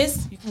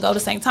 Thomas, you can go to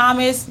St.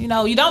 Thomas. You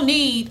know, you don't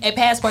need a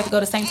passport to go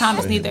to St.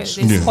 Thomas neither.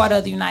 It's part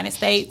of the United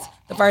States,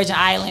 the Virgin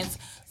Islands.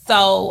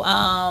 So,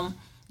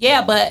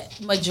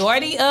 but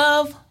majority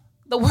of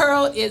the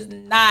world is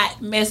not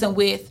messing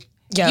with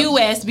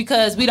U.S.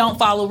 because we don't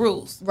follow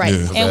rules. Right.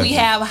 Yeah. And we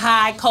have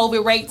high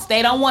COVID rates.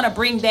 They don't want to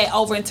bring that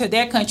over into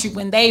their country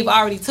when they've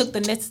already took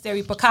the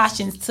necessary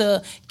precautions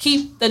to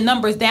keep the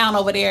numbers down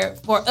over there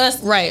for us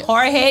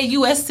hard-headed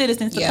U.S.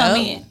 citizens to come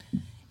in.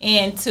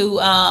 And to,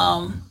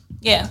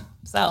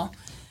 so.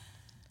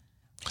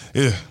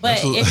 Yeah. But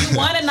if you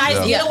want a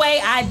nice getaway,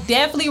 I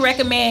definitely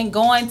recommend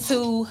going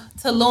to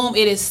Tulum.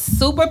 It is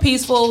super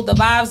peaceful. The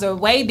vibes are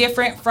way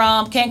different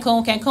from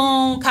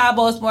Cancun.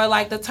 Cabo is more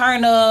like the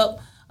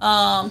turn-up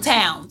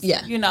towns.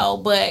 Yeah. You know,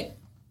 but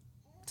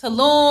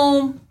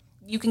Tulum,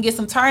 you can get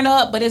some turn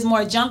up, but it's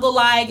more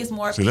jungle-like. It's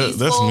more peaceful.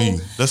 That's me.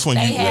 That's when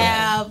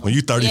when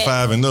you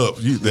 35 and up,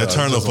 that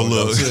turn up a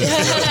little.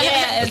 Exactly.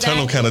 Turn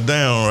them kind of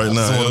down right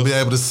now. I want to be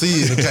able to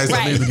see it in case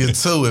I need to get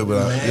to it.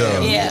 But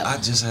I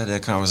just had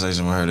that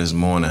conversation with her this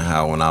morning.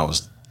 How when I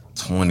was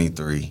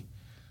 23,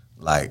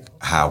 like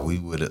how we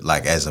would,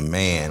 like as a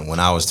man, when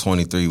I was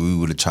 23, we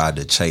would have tried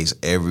to chase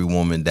every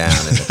woman down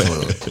in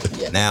the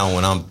club. Now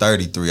when I'm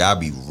 33, I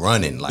be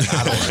running. Like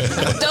I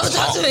don't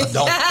talk to me.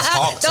 Don't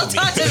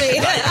talk to me.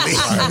 Like,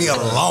 leave me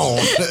alone.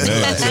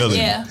 Man, I'm telling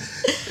you.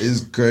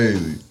 It's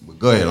crazy. But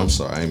go ahead. I'm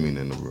sorry. I ain't mean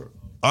to interrupt.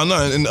 Oh no,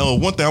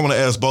 and one thing I want to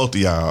ask both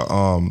of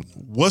y'all: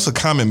 what's a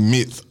common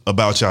myth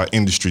about y'all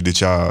industry that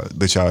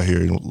y'all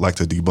hear and like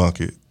to debunk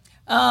it?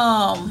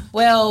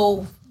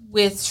 Well,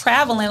 with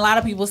traveling, a lot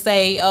of people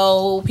say,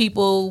 "Oh,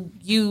 people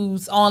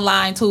use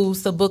online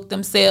tools to book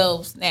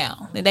themselves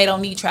now, and they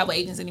don't need travel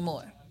agents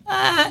anymore."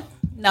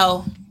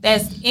 No,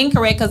 that's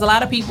incorrect because a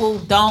lot of people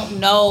don't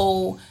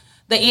know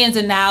the ins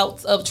and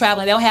outs of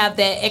traveling. They don't have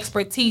that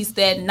expertise,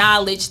 that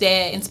knowledge,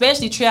 that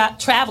especially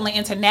traveling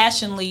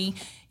internationally.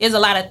 Is a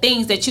lot of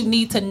things that you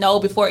need to know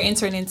before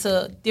entering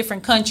into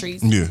different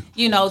countries. Yeah.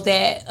 You know,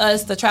 that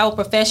us, the travel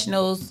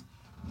professionals,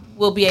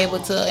 will be able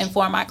to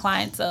inform our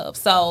clients of.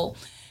 So,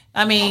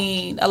 I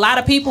mean, a lot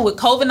of people with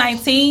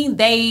COVID-19,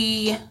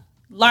 they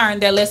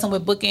learned their lesson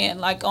with booking,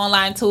 like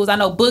online tools. I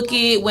know Book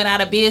It went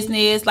out of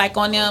business, like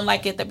on them,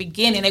 like at the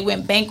beginning, they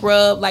went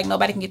bankrupt, like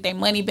nobody can get their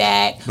money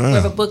back.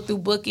 Whoever booked through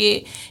Book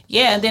It.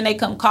 Yeah, and then they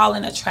come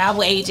calling a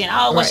travel agent.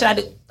 Oh, what should I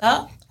do?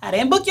 I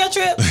didn't book your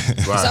trip.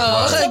 Good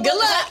luck.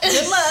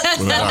 Good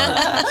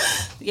luck.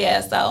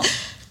 Yeah, so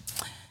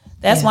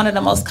that's one of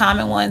the most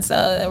common ones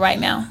right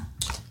now.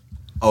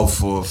 Oh,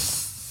 for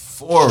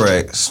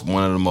Forex,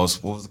 one of the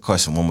most, what was the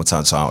question? One more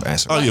time so I'll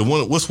answer. Oh, yeah.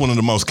 What's one of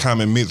the most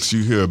common myths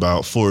you hear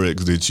about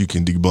Forex that you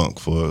can debunk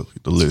for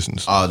the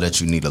listeners? Oh,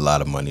 that you need a lot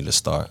of money to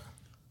start.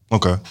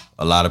 Okay.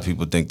 A lot of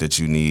people think that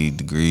you need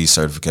degrees,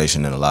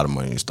 certification, and a lot of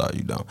money to start.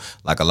 You don't.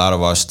 Like a lot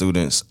of our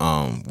students,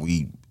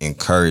 we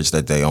encourage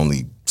that they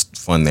only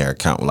fund their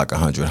account with like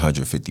 $100,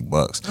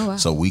 $150. Oh, wow.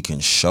 So we can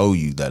show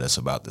you that it's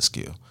about the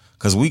skill.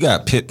 Because we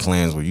got pit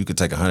plans where you could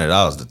take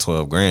 $100 to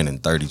 $12,000 in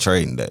 30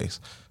 trading days.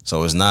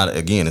 So it's not,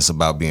 again, it's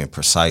about being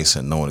precise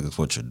and knowing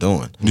what you're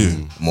doing. Yeah.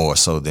 More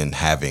so than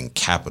having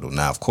capital.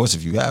 Now, of course,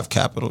 if you have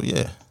capital,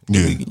 you're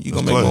going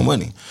to make more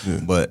money. Yeah.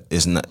 But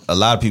it's not, a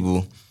lot of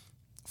people,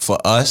 for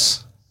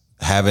us,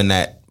 having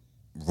that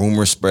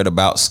rumor spread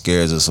about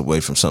scares us away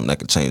from something that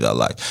could change our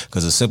life.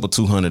 Because a simple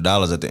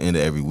 $200 at the end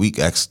of every week,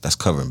 that's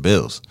covering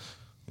bills.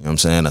 You know what I'm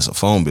saying? That's a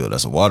phone bill.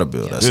 That's a water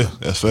bill. That's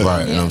fair.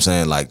 Right. You know what I'm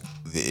saying? Like,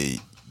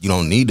 you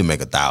don't need to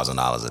make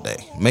 $1,000 a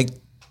day. Make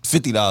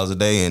 $50 a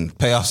day and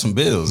pay off some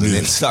bills and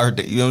then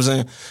start. You know what I'm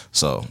saying?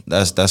 So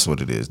that's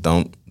what it is.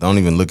 Don't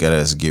even look at it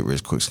as a get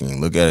rich quick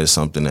scheme. Look at it as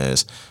something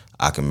as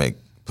I can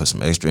put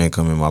some extra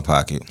income in my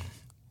pocket.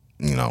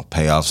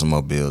 Pay off some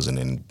more bills, and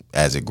then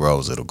as it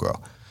grows, it'll grow.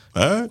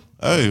 All right.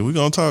 Hey, we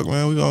gonna talk,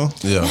 man. We gonna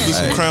do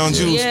some Krown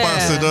Jewels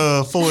sponsored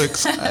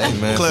Forex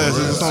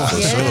classes or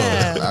something. For sure.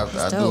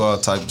 I do all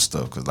type of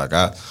stuff because, like,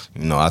 I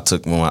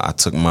took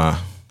my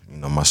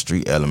my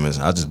street elements.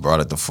 I just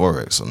brought it to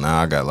Forex, so now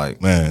I got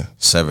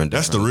 7.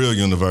 That's the real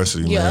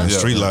university, man.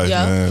 Street life,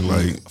 man.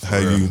 Like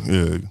how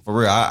for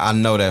real. I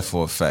know that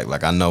for a fact.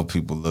 Like, I know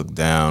people look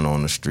down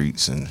on the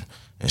streets and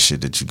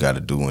shit that you got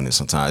to do in it.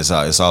 Sometimes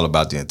it's all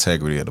about the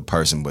integrity of the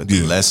person, but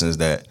the lessons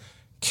that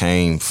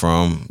came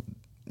from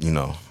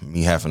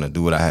me having to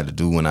do what I had to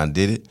do when I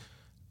did it,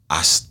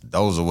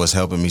 those are what's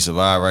helping me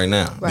survive right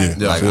now. Right.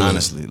 Yeah, like,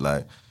 honestly,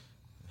 like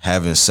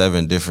having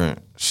 7 different.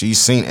 She's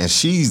seen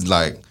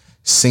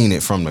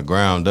it from the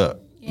ground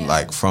up. Yeah.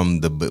 Like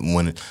from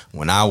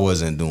when I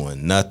wasn't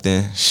doing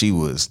nothing,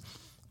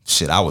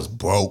 I was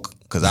broke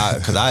because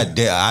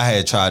I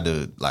had tried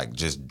to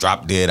just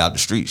drop dead out the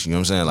streets. You know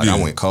what I'm saying? Like,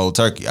 I went cold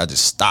turkey. I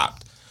just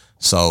stopped.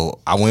 So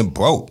I went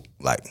broke.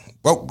 Like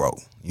broke.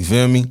 You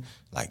feel me?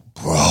 Like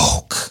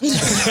broke.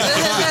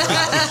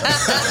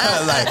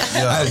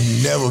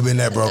 I've never been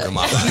that broke in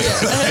my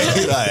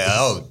life. Like,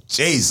 oh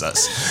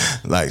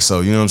Jesus. Like, so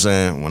you know what I'm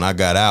saying? When I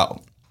got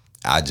out,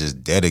 I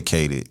just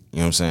dedicated, you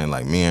know what I'm saying?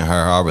 Like, me and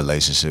our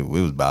relationship,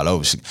 we was about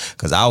over.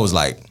 Because I was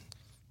like,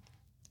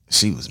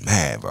 she was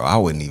mad, bro. I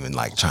wasn't even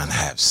trying to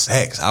have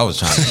sex. I was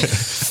trying to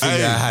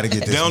figure out how to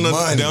get this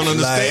money. Don't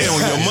understand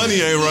when your money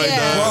ain't right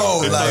now.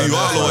 Bro, you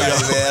all the way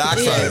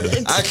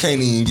man. I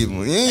can't even get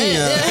money.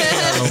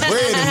 No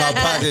bread in my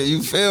pocket.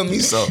 You feel me?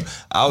 So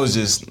I was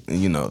just,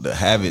 to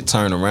have it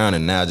turn around,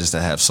 and now just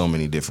to have so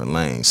many different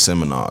lanes,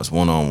 seminars,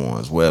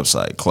 one-on-ones,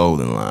 website,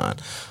 clothing line,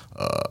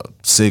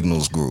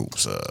 signals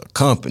groups,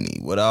 company,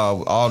 with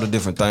all the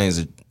different things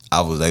that I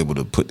was able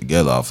to put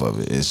together off of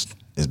it.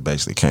 It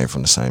basically came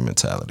from the same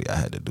mentality I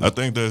had to do. I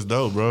think that's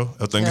dope, bro.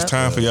 I think it's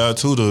time for y'all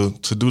too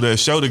to do that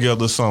show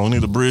together. So we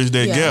need to bridge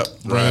that gap,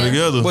 bring it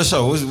together. What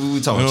show? What we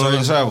talking? Trade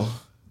and travel.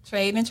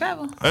 Trade and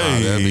travel.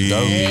 Hey, that'd be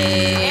dope.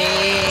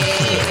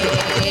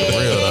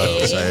 Real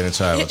though. Trade and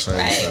travel. Trade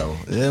and travel.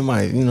 Yeah, it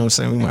might. You know what I'm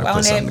saying? We might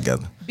put something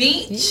together.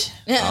 Beach.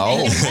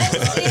 Oh.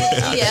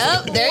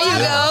 Yep. There you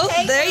go.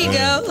 There you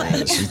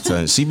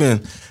go.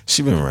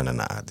 She been running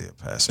the idea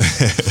past me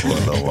for a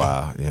little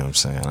while. You know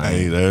what I'm saying?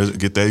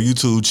 Get that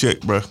YouTube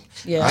check, bro.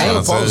 Yeah, I ain't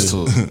opposed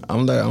to it.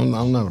 I'm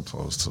not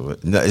opposed to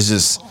it. No, it's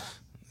just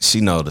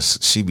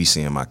she be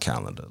seeing my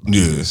calendar.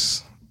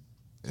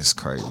 It's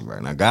crazy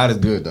right now. God is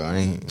good though. I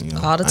ain't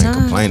all the time. I ain't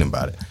complaining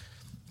about it.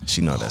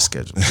 She know that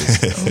schedule. Man.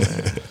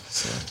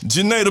 So.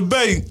 Janae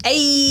Bay.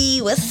 Hey,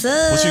 what's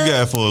up? What you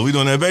got for us? We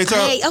doing that Bay talk?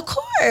 Hey, of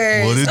course.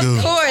 What it do?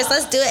 Of course.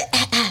 Let's do it.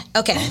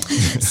 Okay.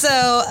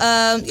 So,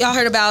 y'all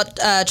heard about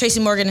Tracy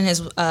Morgan and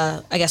his,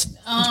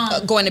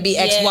 going to be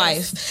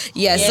ex-wife.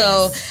 Yes.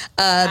 So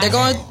they're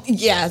going.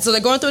 Yeah. So they're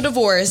going through a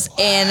divorce,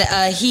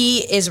 and he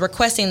is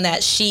requesting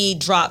that she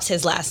drops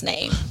his last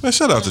name. Man,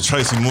 shout out to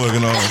Tracy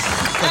Morgan on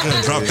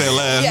drop that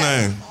last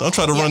name. Don't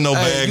try to run no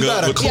bag you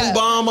up. got a clue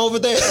bomb over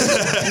there.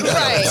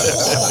 Right.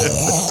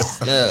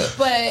 Yeah.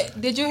 But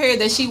did you hear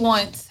that she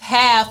wants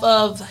half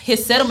of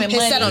his settlement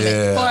money?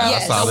 Yeah, I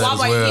saw that as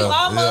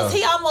well.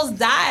 He almost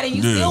died, and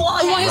you still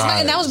want his money.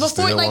 And that was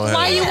before.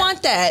 Why you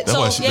want that? That's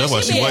why she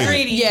being waited.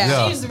 greedy.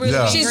 Yeah.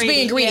 She's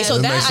being greedy. So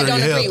that I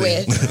don't agree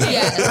with.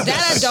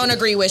 That I don't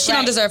agree with. She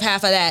don't deserve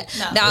half of that.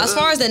 No. Now, as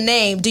far as the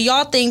name, do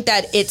y'all think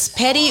that it's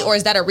petty, or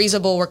is that a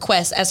reasonable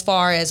request as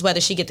far as whether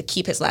she get to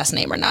keep his last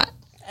name or not?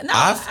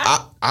 No,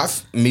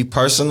 me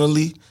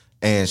personally,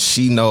 and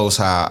she knows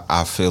how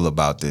I feel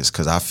about this,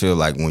 because I feel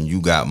like when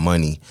you got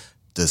money,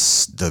 the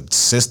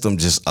system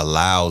just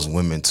allows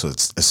women to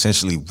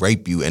essentially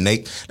rape you, and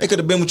they could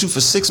have been with you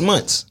for 6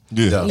 months.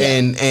 Yeah.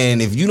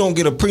 And if you don't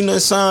get a prenup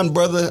signed,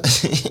 brother,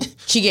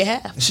 she get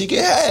half. She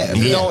get half.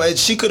 Yeah. You know,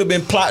 she could have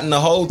been plotting the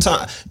whole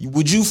time.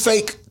 Would you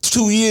fake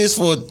 2 years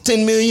for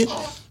 $10 million?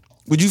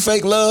 Would you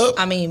fake love?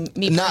 I mean,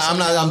 me. Nah, I'm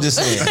not. I'm just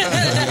saying.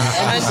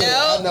 I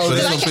know. So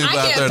there's some people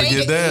out there to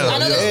get down. I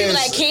know there's people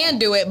that can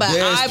do it, but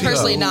I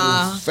personally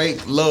nah.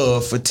 Fake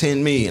love for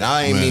 $10 million.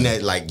 I ain't mean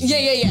that like.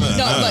 Yeah.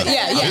 No, but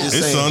yeah.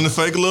 It's something to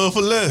fake love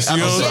for less. You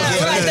know what I'm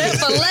saying? Right there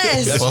for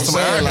less. That's what I'm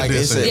saying. Like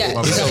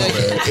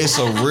it's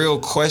a real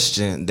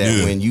question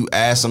that when you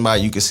ask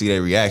somebody, you can see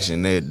their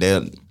reaction.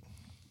 They'll.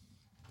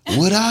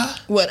 Would I?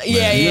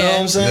 Yeah. You know what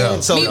I'm saying? Yeah.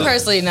 So, me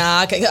personally,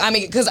 nah. I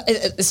mean, because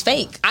it's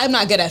fake. I'm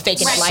not good at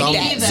faking it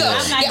like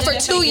that. So for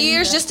 2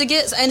 years just to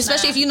get, and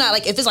especially if you're not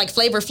like, if it's like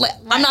Flavor Flav,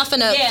 I'm not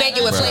finna fake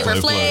it with Flavor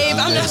Flav.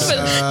 I'm not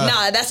finna.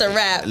 Nah, that's a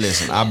wrap.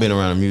 Listen, I've been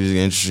around the music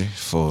industry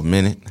for a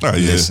minute. Oh,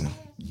 yeah. Listen,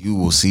 you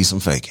will see some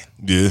faking.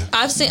 Yeah,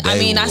 I've seen.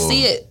 I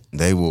see it.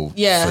 They will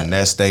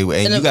finesse.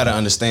 And you got to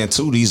understand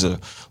too. These are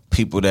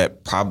people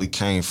that probably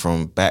came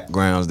from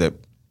backgrounds that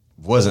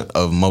wasn't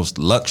of most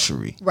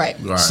luxury. Right.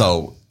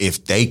 So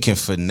if they can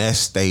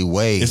finesse their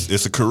way,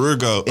 It's a career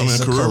goal. it's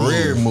a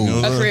career move. You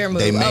know what I'm A saying? career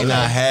move. They may Okay.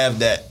 not have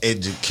that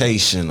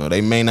education, or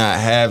they may not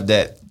have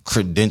that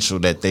credential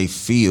that they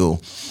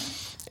feel.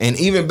 And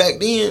even back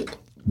then,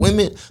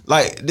 women,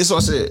 like this is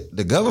what I said,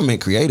 the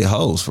government created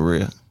hoes for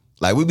real.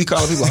 Like we be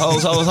calling people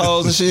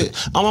hoes and shit.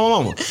 I'm my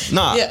mama.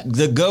 Nah, Yeah.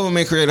 the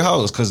government created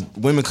hoes because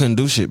women couldn't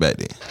do shit back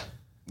then.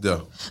 Yeah.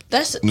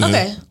 That's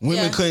okay.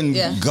 Women Yeah. couldn't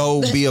Yeah.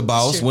 go be a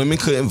boss. True. Women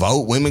couldn't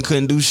vote. Women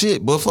couldn't do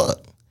shit but fuck.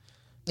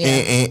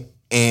 Yeah.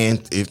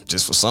 And if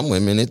just for some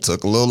women, it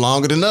took a little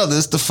longer than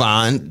others to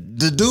find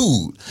the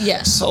dude.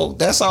 Yeah. So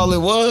that's all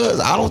it was.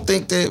 I don't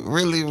think that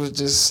really was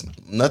just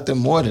nothing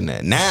more than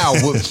that. Now,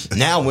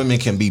 now women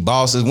can be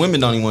bosses.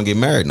 Women don't even want to get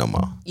married no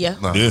more. Yeah.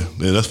 Yeah,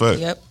 that's fact.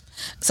 Yep.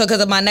 So,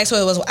 because my next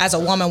one was, as a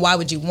woman, why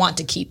would you want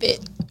to keep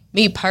it?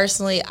 Me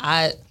personally,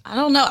 I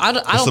don't know. I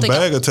don't It's a think.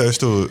 bag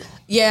attached to it.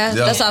 Yeah,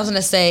 that's what I was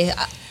gonna say.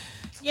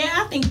 Yeah,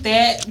 I think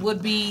that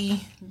would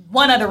be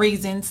one of the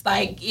reasons.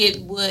 Like,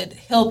 it would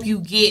help you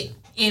get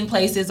in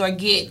places or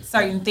get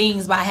certain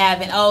things by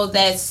having,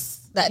 that's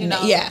That you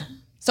know, yeah.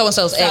 So and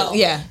so's So,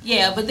 yeah.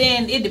 Yeah, but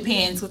then it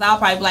depends, because I'll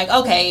probably be like,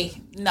 okay,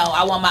 no,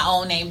 I want my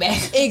own name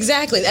back.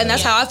 Exactly, and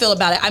that's how I feel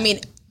about it. I mean,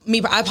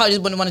 I probably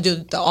just wouldn't want to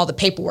do all the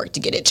paperwork to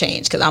get it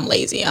changed because I'm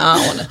lazy. I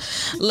don't want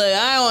to look.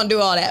 I don't want to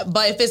do all that.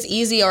 But if it's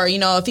easy, or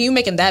if you're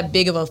making that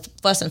big of a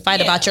fuss and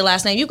fight about your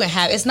last name, you can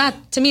have. It's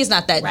not, to me. It's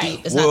not that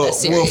deep. It's not that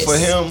serious. Well,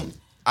 for him,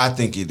 I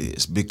think it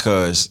is,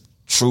 because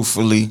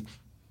truthfully,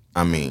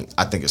 I mean,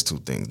 I think it's two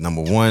things.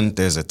 Number one,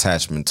 there's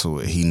attachment to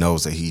it. He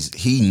knows that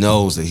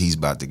he's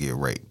about to get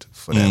raped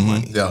for that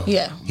money.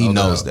 Yeah. He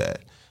knows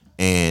that.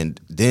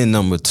 And then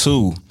number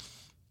two,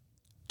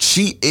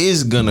 she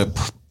is gonna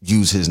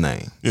use his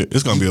name. Yeah,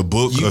 it's gonna be a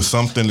book or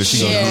something that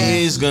she gonna do.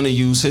 He is gonna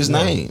use his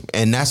name,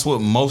 and that's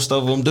what most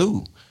of them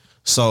do.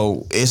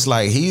 So it's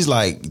like he's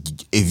like,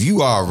 if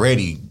you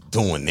already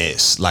doing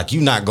this, like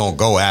you're not gonna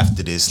go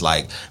after this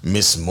like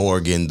Miss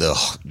Morgan,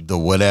 the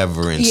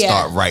whatever, and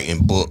start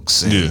writing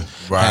books. And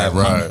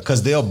right.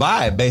 Because they'll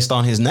buy it based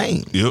on his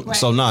name. Yep. Right.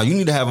 So you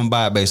need to have them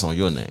buy it based on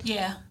your name.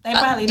 Yeah, they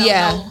probably don't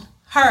yeah. know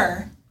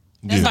her.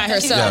 That's By why she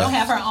herself. don't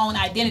have her own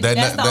identity. That-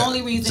 That's the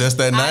only reason. just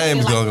that I name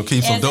feel is gonna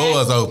keep some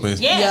doors open.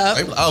 Yeah.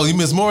 They be like, oh, you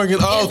Miss Morgan?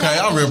 Oh, okay,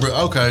 I remember.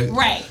 Okay,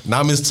 Right.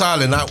 Now Miss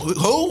Charlie. Not who?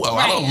 Oh,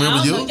 I don't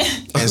remember you.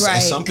 And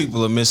Right. some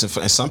people are missing,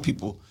 and some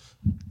people,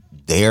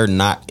 they're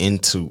not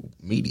into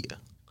media.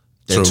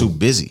 They're True. too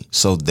busy.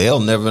 So they'll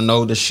never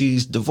know that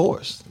she's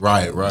divorced.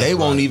 Right. They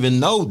won't even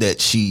know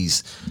that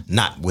she's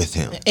not with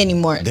him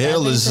Anymore.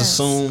 They'll just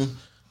assume,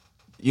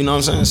 you know what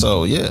I'm saying?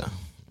 So yeah,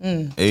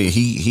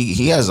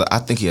 he has. I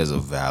think he has a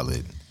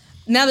valid.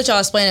 Now that y'all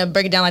explain it,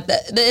 break it down like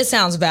that, it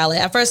sounds valid.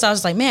 At first, I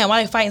was like, man, why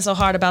are you fighting so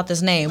hard about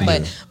this name?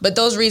 But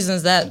those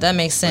reasons that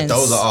makes sense.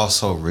 Those are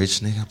also rich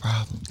nigga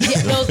problems.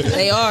 Yeah,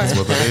 they are.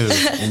 What that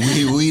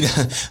is.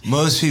 we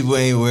most people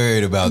ain't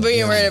worried about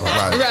Being them. worried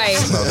about right.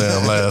 No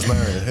damn last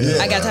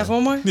name. I got time for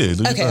one more? Yeah,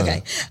 do your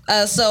Okay.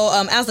 thing.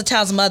 So, as the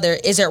child's mother,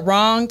 is it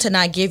wrong to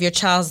not give your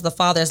child the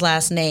father's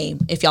last name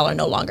if y'all are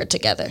no longer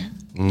together?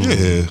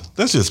 Yeah,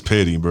 that's just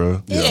petty,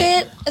 bro. Is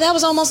it? That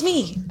was almost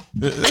me.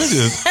 That's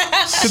just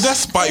because that's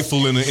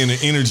spiteful in the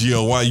energy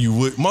of why you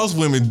would. Most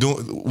women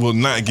will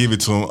not give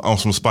it to him on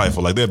some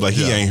spiteful, like they're like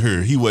he ain't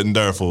here, he wasn't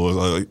there for us,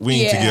 like, we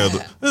ain't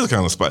together. This is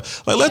kind of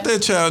spite. Like let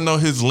that child know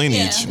his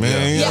lineage,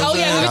 man. You know what I'm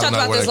saying? We talked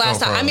about where this they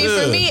last come time. I from.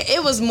 mean, for me,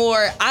 it was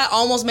more. I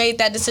almost made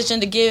that decision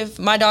to give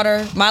my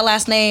daughter my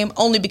last name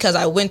only because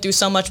I went through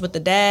so much with the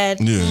dad.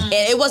 Yeah. And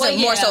it wasn't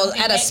Well, more yeah, so in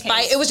out of that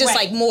spite. case, It was just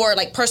right. like more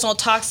like personal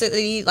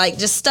toxicity, like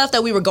just stuff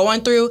that we were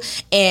going through,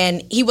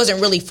 and he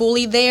wasn't really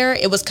fully there.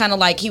 It was kind of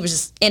like he was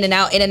just in and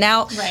out.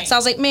 Right. So I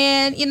was like,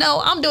 man,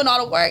 I'm doing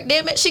all the work.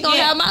 Damn it, she gonna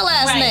have my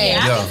last name.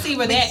 Yeah, I can see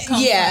where that comes from.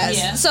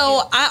 Yeah.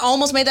 So I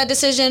almost made that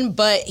decision,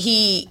 but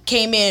he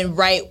came in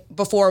right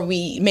before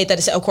we made that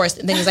decision. Of course,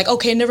 then he's like,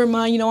 okay, never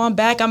mind. I'm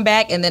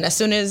back. And then as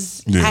soon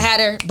as I had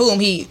her, boom,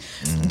 he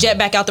jet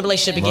back out the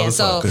relationship again.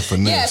 So Motherfucker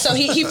finesse. yeah, so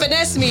he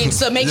finessed me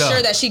to make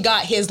sure that she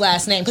got his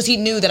last name because he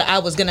knew that I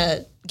was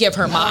gonna give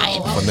her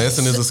mine.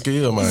 Finessing is a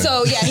skill, man.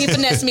 So yeah, he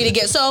finessed me to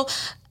get. So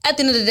at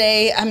the end of the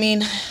day, I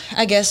mean,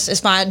 I guess it's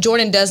fine.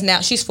 Jordan does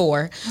now. She's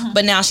 4,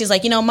 but now she's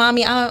like,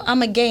 mommy,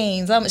 I'm a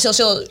Gaines.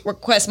 She'll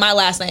request my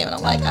last name, and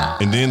I'm like,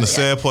 And then the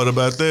sad part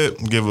about that,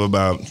 give her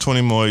about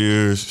 20 more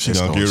years, she's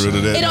gonna get rid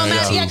of that. it don't name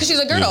matter, too. because she's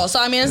a girl. Yeah. So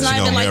I mean, it's She not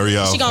even gonna like marry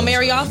off. she gonna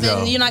marry off, and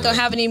Yeah. you're not gonna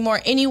have any more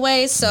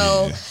anyway.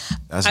 So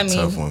That's I a mean,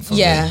 tough one for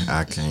yeah. me.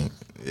 I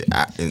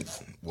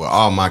can't. Well,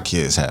 all my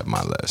kids have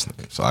my last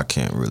name, so I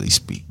can't really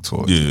speak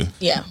towards it.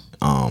 Yeah.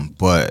 yeah,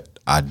 But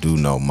I do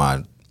know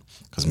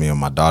because me and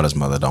my daughter's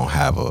mother don't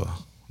have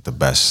the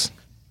best,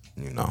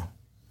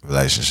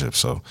 relationship.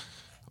 So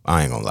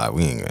I ain't gonna lie,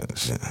 we ain't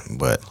gonna.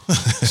 But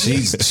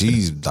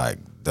she's like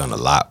done a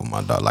lot with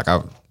my daughter. Like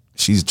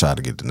she's tried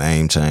to get the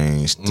name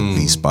changed to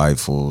be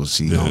spiteful.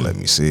 She don't let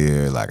me see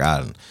her. Like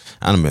I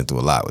done been through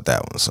a lot with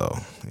that one. So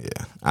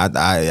yeah,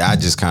 I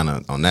just kind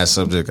of on that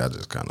subject. I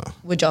just kind of.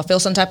 Would y'all feel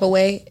some type of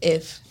way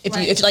if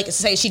like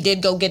say she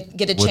did go get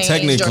it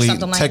changed or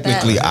something like that?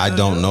 Technically, I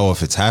don't know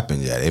if it's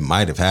happened yet. It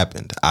might have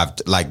happened.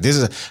 This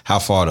is how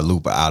far out of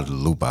the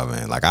loop I've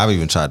been. Like I've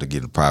even tried to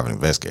get a private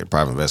investigator.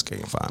 Private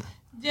investigator can find me.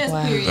 Just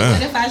period.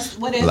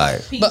 What if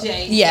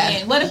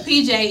PJ? What if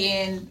PJ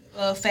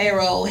and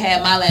Pharaoh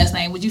had my last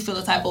name? Would you feel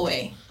a type of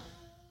way?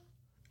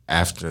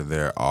 After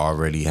they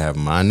already have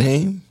my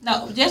name?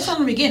 No, just from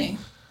the beginning.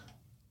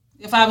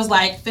 If I was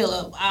like,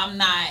 Philip, I'm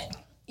not.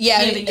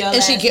 Yeah,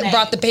 and she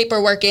brought the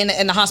paperwork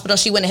in the hospital.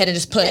 She went ahead and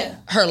just put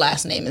her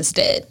last name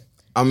instead.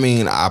 I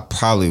mean, I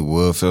probably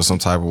would feel some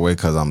type of way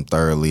because I'm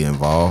thoroughly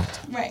involved.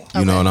 Right.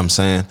 You know what I'm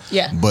saying?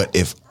 Yeah. But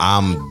if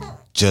I'm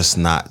just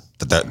not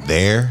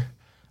there,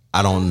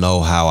 I don't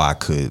know how I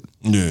could.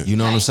 Yeah. You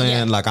know what I'm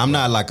saying? Yeah. Like I'm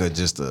not like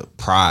just a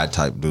pride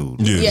type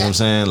dude. Yeah. You know what I'm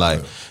saying?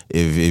 Like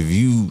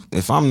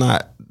if I'm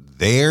not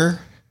there,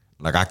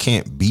 like I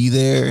can't be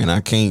there and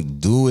I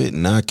can't do it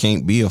and I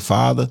can't be a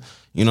father,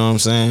 you know what I'm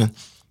saying?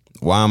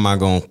 Why am I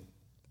gonna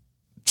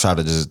try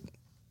to just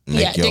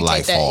make your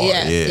life hard?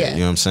 Yeah. You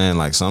know what I'm saying?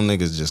 Like some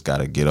niggas just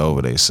gotta get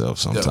over themselves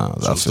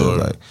sometimes. I feel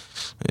like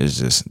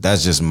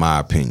that's just my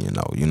opinion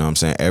though. You know what I'm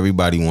saying?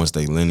 Everybody wants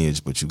their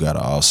lineage, but you gotta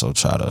also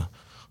try to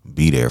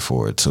be there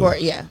for it too.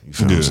 You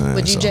feel what I'm saying?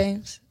 Would you,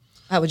 James?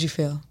 How would you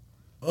feel?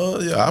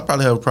 Yeah, I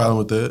probably have a problem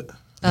with that.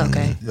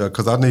 Okay. Yeah,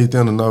 because I need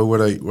them to know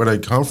where they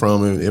come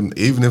from, and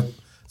even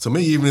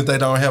if they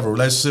don't have a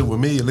relationship with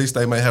me, at least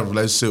they may have a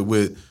relationship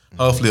with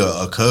hopefully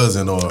a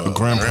cousin or a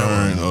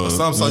grandparent or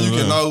something. So you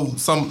can know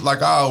some.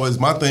 Like I always,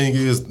 my thing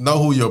is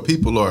know who your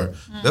people are.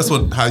 That's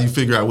how you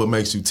figure out what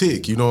makes you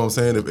tick. You know what I'm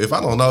saying? If I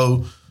don't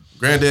know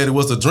granddaddy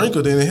was a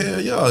drinker, then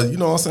hell yeah, you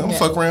know what I'm saying? I'm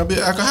fuck around be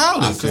an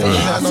alcoholic.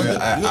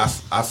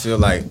 I feel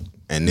like,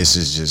 and this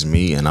is just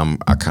me, and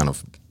I kind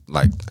of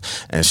like,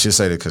 and she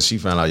said it because she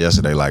found out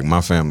yesterday, like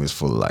my family is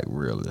full of like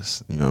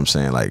realists. You know what I'm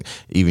saying? Like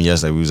even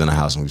yesterday we was in the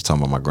house and we was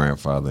talking about my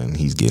grandfather and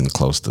he's getting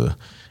close to,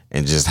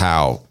 and just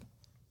how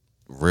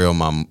real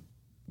my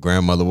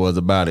grandmother was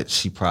about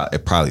it.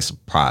 It probably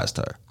surprised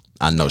her.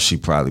 I know she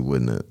probably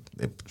wouldn't have,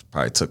 it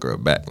probably took her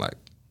aback like,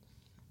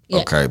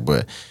 okay,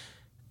 but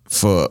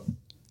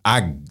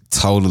I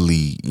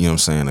totally, you know what I'm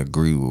saying,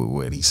 agree with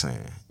what he's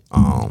saying.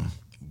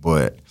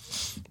 But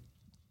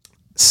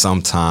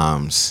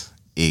sometimes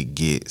it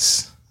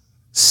gets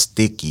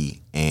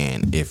sticky,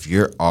 and if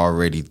you're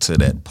already to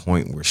that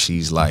point where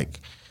she's like,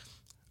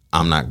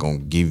 I'm not gonna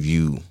give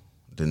you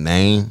the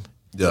name,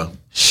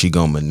 she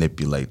gonna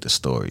manipulate the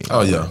story.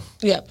 Oh yeah.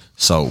 Yep.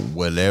 So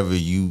whatever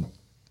you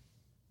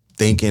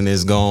thinking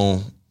is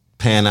gonna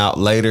pan out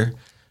later,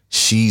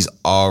 she's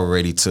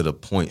already to the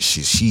point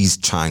she's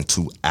trying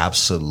to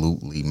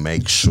absolutely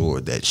make sure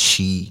that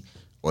she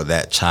or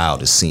that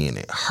child is seeing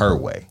it her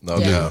way.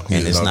 And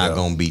it's not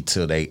going to be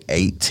till they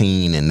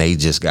 18 and they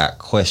just got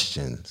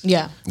questions.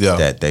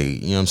 That they,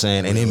 you know what I'm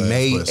saying? And it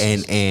may,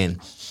 and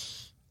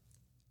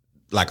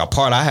like a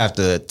part I have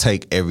to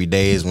take every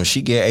day is when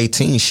she get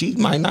 18, she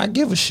might not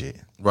give a shit.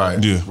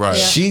 Right. Yeah.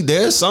 Right.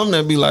 There's some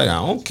that be like,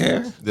 I don't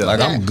care. Like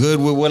I'm good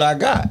with what I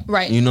got.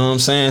 Right. You know what I'm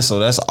saying? So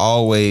that's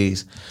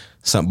always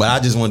something. But I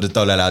just wanted to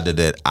throw that out there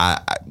that I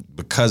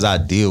because I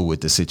deal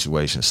with the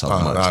situation so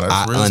much,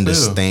 I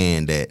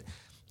understand that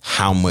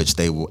how much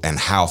they will and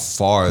how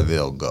far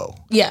they'll go.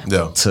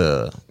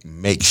 To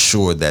make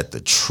sure that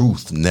the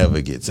truth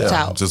never gets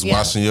out. Just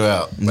watching you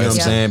out. You know what I'm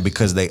saying?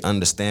 Because they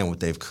understand what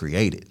they've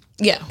created.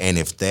 And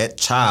if that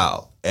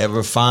child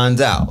ever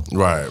finds out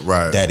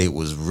that it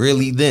was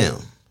really them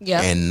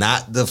and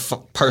not the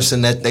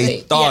person that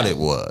they thought it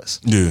was,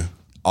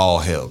 all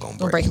hell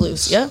gonna break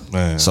loose.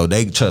 Man. So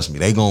they, trust me,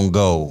 they gonna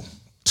go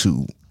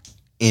to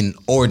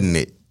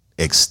inordinate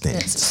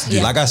extents.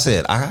 Like I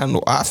said,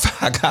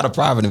 I got a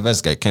private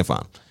investigator, can't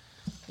find him.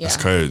 That's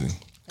crazy.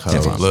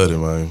 Blooded,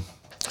 man.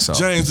 So,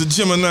 James the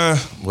Gemini.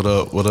 What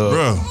up,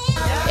 bro?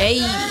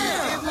 Hey.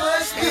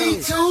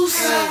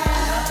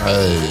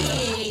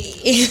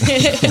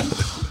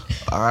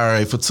 All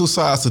right, for two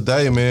sides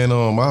today, man.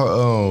 I'm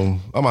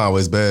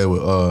always bad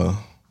with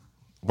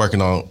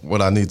working on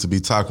what I need to be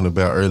talking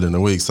about early in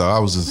the week. So I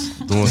was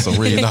just doing some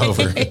reading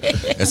over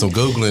and some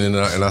Googling,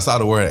 and I saw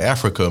the word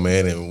Africa,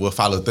 man, and what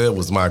followed that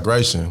was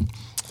migration.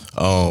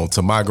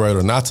 To migrate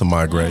or not to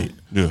migrate.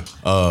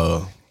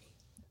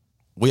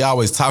 We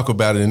always talk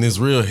about it, and it's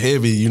real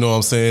heavy, you know what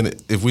I'm saying?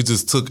 If we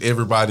just took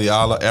everybody,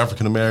 all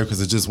African Americans,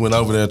 and just went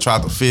over there and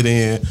tried to fit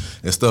in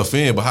and stuff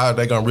in, but how are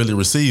they going to really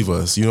receive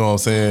us? You know what I'm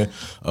saying?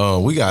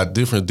 We got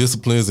different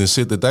disciplines and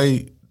shit that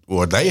they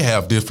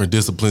have different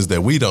disciplines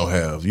that we don't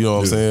have. You know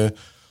what I'm saying?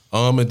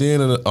 And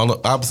then on the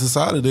opposite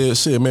side of that,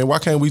 shit, man, why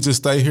can't we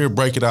just stay here,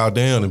 break it all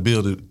down, and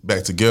build it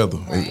back together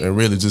and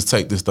really just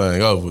take this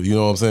thing over? You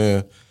know what I'm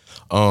saying?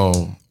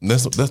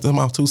 That's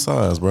my two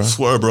sides, bro.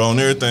 Swear, bro, on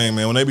everything,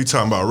 man. When they be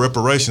talking about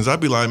reparations, I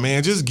be like,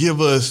 man, just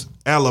give us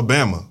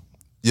Alabama.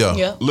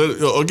 Yeah.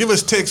 Or give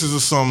us Texas or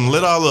something.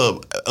 Let all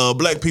the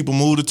black people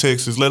move to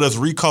Texas. Let us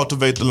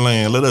recultivate the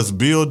land. Let us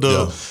build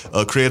up,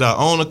 create our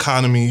own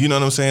economy. You know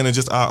what I'm saying? And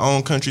just our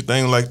own country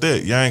thing like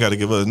that. Y'all ain't got to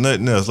give us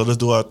nothing else. Let us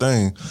do our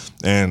thing.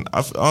 And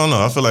I don't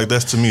know. I feel like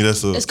that's, to me,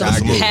 that's a... It's going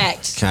to be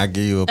packed. Can I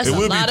give you a... That's a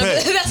lot of...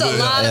 That's a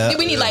lot of...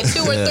 We need like 2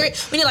 or 3.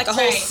 We need like a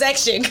whole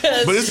section.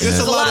 But it's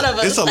a lot of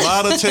us. It's a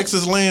lot of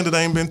Texas land that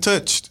ain't been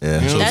touched.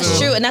 Yeah. You know that's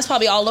true. And that's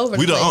probably all over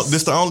the place.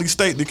 This the only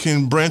state that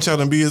can branch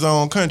out and be its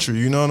own country.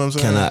 You know what I'm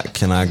saying?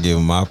 Can I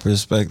give my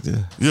perspective?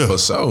 Yeah. For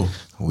so.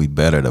 We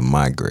better to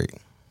migrate.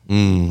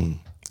 And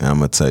I'm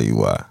going to tell you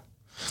why.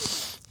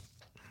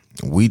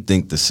 We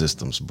think the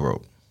system's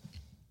broke.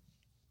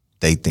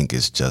 They think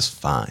it's just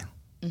fine.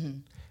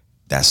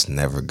 That's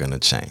never going to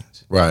change.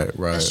 Right.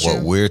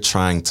 What we're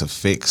trying to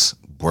fix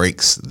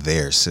breaks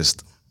their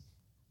system.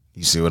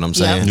 You see what I'm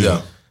saying?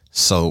 Yeah.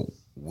 So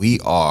we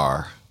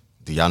are,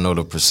 do y'all know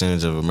the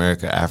percentage of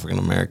African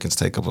Americans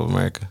take up of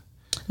America?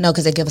 No,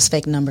 because they give us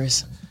fake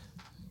numbers.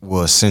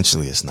 Well,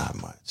 essentially, it's not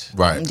much.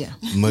 Right. Yeah.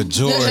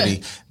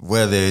 Majority,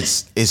 whether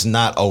it's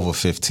not over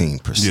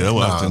 15%. Yeah,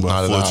 well, I think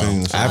about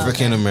 14.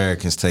 African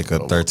Americans take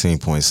up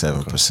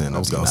 13.7%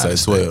 of the United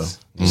States. 12.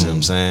 You see what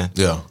I'm saying?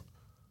 Yeah.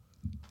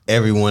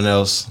 Everyone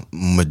else,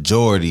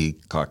 majority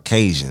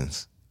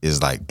Caucasians,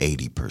 is like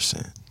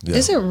 80%. Yeah.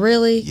 Is it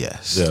really?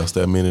 Yes. Yeah, it's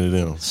that many of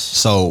them.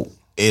 So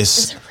it's...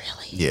 Is it really?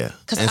 Yeah.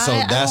 And so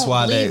that's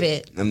why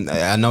it.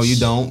 I know you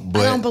don't,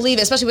 but... I don't believe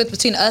it, especially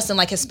between us and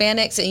like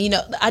Hispanics. And, you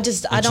know, I don't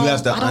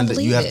believe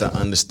it. You have to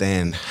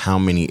understand how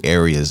many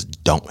areas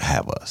don't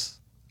have us.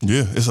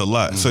 Yeah, it's a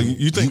lot. So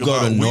you think go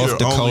about to North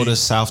Dakota,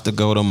 South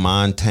Dakota,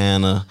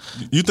 Montana.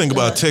 You think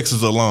about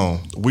Texas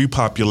alone. We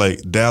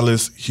populate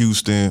Dallas,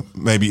 Houston,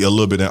 maybe a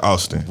little bit in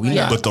Austin.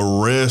 But the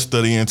rest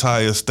of the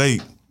entire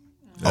state,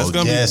 that's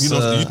gonna be. You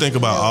know, you think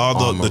about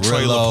all the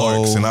trailer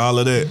parks and all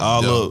of that.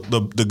 All of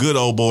the good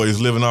old boys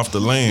living off the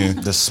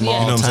land. The small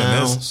you know what I'm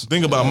towns. saying?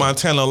 Think about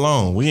Montana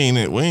alone. We ain't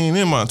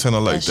in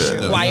Montana like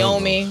that.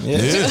 Wyoming.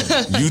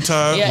 Yeah.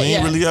 Utah. We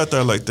ain't really out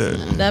there like that.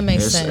 That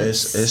makes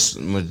sense. It's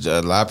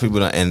a lot of people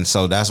don't, and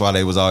so that's why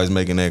they was always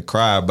making that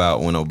cry about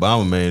when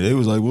Obama made it. They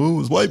was like, well, it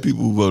was white people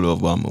who voted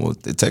Obama. Well,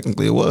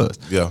 technically it was.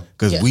 Yeah.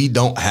 Because we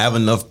don't have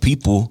enough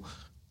people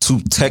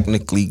to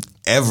technically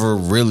ever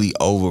really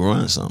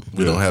overrun something.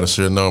 We don't have a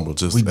sheer number.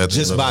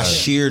 Just by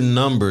sheer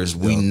numbers,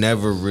 we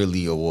never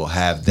really will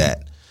have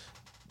that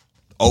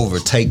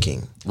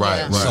overtaking.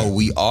 Right. So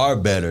we are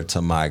better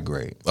to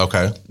migrate.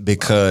 Okay.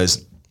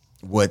 Because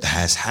what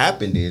has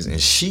happened is, and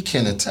she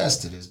can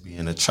attest to this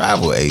being a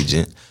travel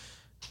agent,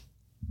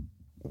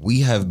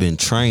 we have been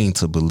trained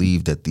to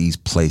believe that these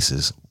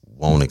places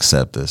won't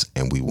accept us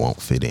and we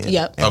won't fit in.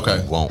 Yep. And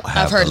we won't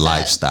have the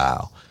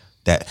lifestyle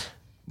that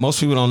most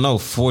people don't know.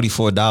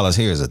 $44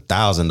 here is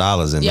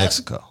 $1,000 in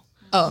Mexico.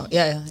 Oh,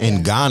 yeah.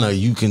 In Ghana,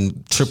 you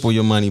can triple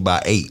your money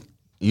by 8.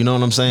 You know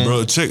what I'm saying?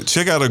 Bro,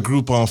 check out a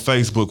group on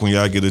Facebook when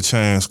y'all get a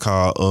chance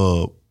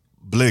called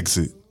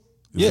Blexit.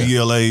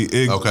 BLEXIT.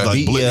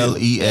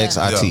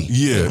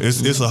 Yeah,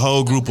 it's a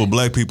whole group of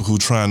black people who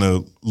trying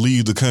to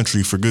leave the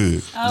country for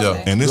good.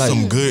 And there's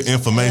some good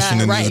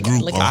information in this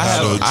group.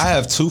 I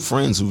have 2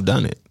 friends who've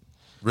done it.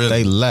 Really?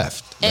 They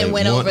left. And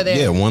went over there.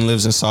 Yeah, one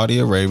lives in Saudi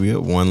Arabia,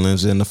 one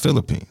lives in the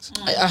Philippines.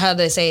 How do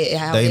they say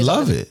it? They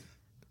love it.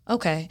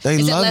 Okay. They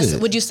love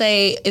it. Would you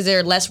say, is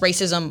there less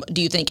racism,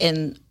 do you think,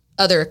 in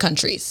other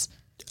countries?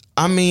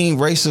 I mean,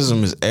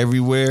 racism is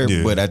everywhere,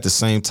 but at the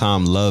same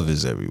time, love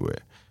is everywhere.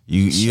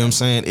 You know what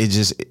I'm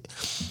saying?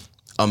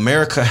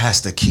 America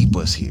has to keep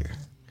us here.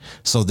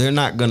 So they're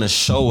not going to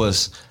show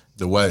us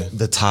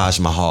the Taj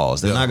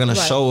Mahals. They're not going to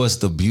show us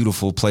the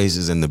beautiful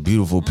places and the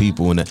beautiful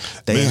people. And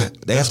they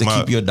have to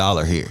keep your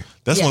dollar here.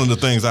 That's one of the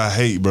things I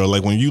hate, bro.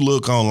 Like when you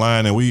look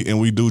online and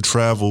we do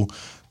travel,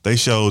 they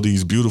show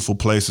these beautiful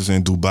places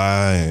in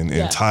Dubai and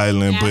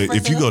Thailand. Africa. But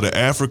if you go to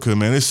Africa,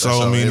 man, there's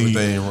so many.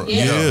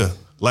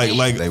 Like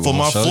for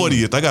my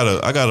 40th,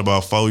 I got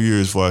about 4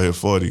 years before I hit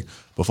 40.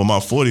 But for my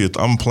 40th,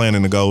 I'm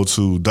planning to go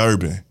to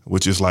Durban,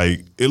 which is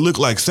like, it looked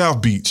like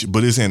South Beach,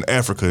 but it's in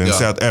Africa, in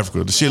South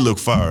Africa. The shit look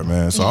fire,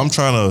 man. So I'm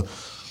trying to,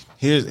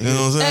 you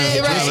know what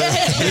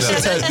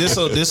I'm saying?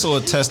 This will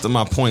attest to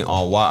my point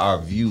on why our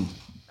view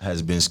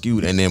has been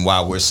skewed, and then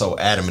why we're so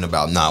adamant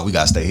about, we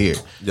got to stay here.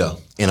 Yeah.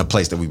 In a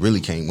place that we really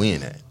can't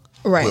win at.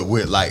 Right.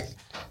 We're like,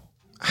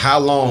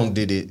 at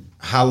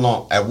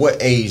what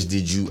age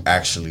did you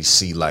actually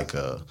see like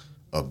a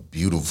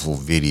beautiful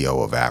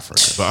video of Africa?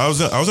 So I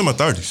was in my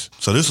 30s.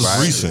 So this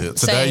was recent.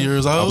 Today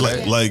years old?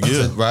 Like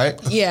right?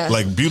 Yeah.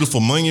 Like beautiful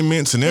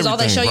monuments and everything. All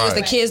they show you is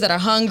the kids that are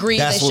hungry.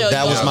 That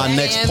was my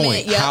next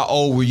point. Yep. How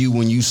old were you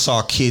when you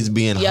saw kids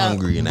being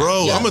hungry? And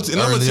bro, I'm gonna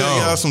tell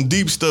y'all some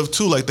deep stuff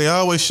too. Like they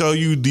always show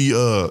you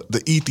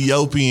the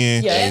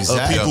Ethiopian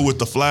people with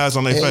the flies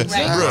on their face.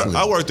 Bro,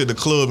 I worked at the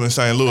club in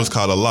St. Louis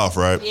called a Loft,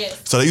 right?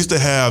 Yes. So they used to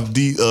have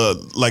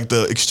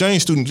the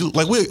exchange students.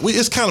 Like we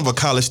it's kind of a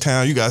college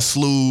town. You got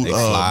SLU.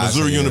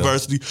 Missouri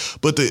University.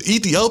 But the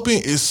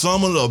Ethiopian is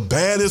some of the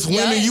baddest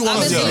women you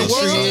want to see in the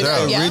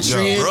world.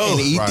 Eritrean and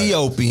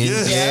Ethiopian.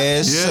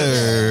 Yes,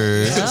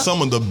 sir.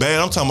 Some of the bad.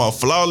 I'm talking about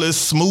flawless,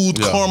 smooth,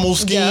 caramel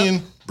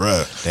skin.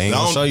 Bruh, they ain't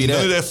gonna show you that.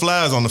 None of that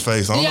flies on the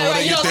face. I don't know where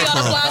they get that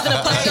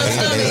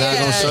from. They're not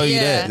gonna show you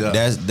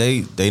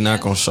that. They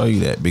not gonna show you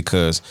that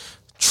because,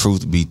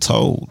 truth be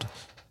told,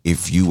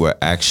 if you were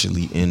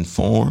actually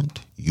informed,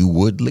 you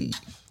would leave.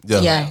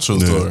 True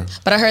story.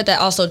 But I heard that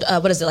also.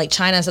 What is it like?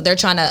 China? So they're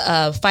trying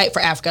to fight for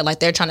Africa.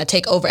 Like they're trying to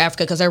take over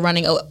Africa because they're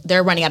running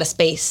out of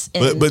space.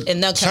 But in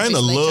the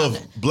China love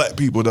black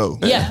people though.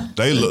 Yeah,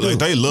 they love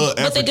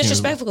African. But they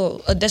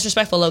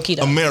disrespectful low key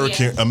though.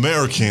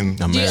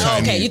 American.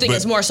 Okay, you think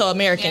it's more so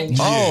American?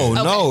 Oh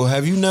no!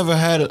 Have you ever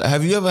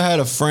had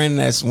a friend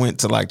that's went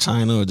to like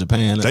China or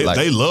Japan?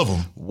 They love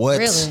them. What?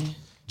 Really?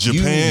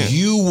 Japan.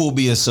 You will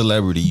be a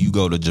celebrity. You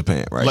go to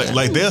Japan, right?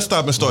 Like they'll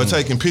stop and start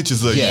taking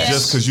pictures of you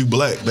just because you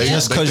black.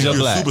 Just because you're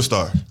black. A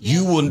superstar.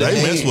 You will.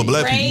 They mess with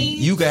black people.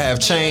 You can have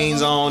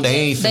chains on. They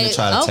ain't finna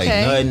try to take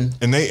nothing.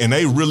 And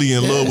they really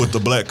in love with the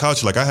black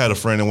culture. Like I had a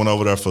friend that went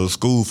over there for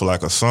school for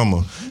like a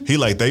summer. He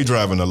they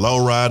driving the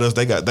low riders.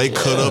 They cut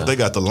up. They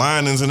got the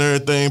linings and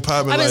everything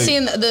popping. I've been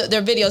seeing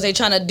their videos. They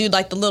trying to do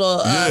like the little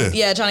trying to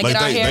get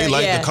our hair. They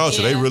like the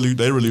culture. They really.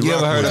 You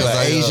ever heard of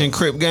an Asian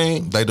Crip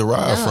gang? They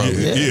derive from it.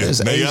 It's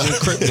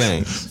Asian Crip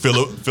gang.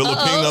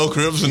 Filipino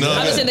Crips and all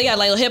I've been saying they got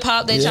like hip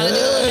hop. They trying to do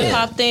the hip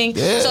hop thing.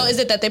 Yeah. So is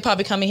it that they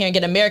probably come in here and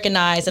get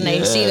Americanized and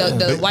they see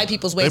the white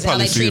people's ways and how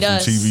they treat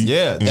us? TV.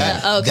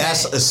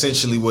 That's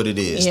essentially what it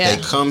is. Yeah.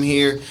 They come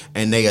here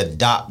and they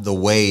adopt the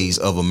ways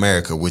of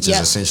America, which is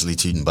essentially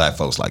treating black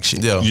folks like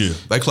shit. Yeah.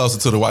 They closer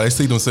to the white. They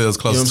see themselves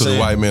closer to the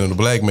white man and the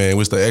black man,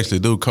 which they actually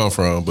do come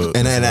from. But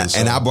and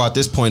I brought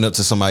this point up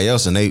to somebody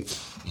else, and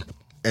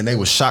they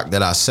were shocked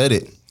that I said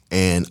it,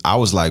 and I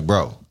was like,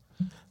 bro,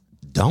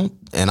 don't.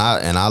 And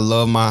I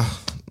love my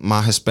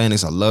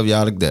Hispanics. I love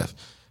y'all to death.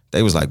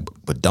 They was like,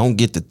 but don't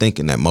get to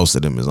thinking that most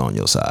of them is on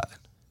your side.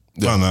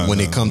 When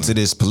it comes to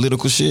this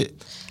political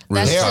shit,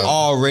 they're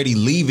already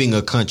leaving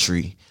a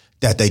country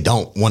that they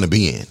don't want to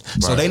be in.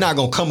 So they're not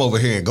going to come over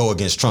here and go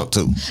against Trump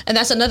too. And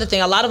that's another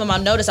thing. A lot of them,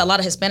 I've noticed a lot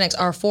of Hispanics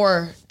are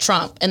for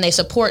Trump and they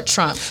support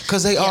Trump.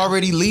 Because they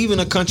already leaving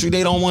a country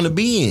they don't want to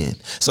be in.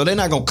 So they're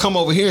not going to come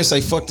over here and say,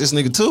 fuck this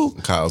nigga too.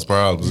 Cause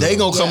problems. They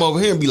going to come over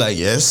here and be like,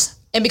 yes.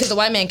 And because the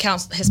white man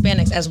counts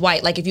Hispanics as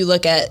white, like if you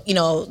look at, when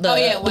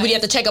you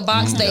have to check a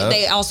box,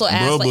 they also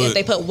ask if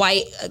they put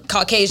white,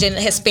 Caucasian,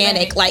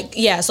 Hispanic,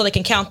 so they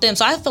can count them.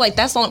 So I feel like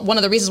that's one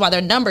of the reasons why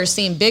their numbers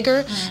seem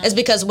bigger is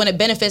because when it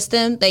benefits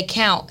them, they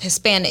count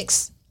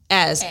Hispanics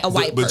as a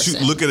white person.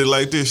 But you look at it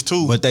like this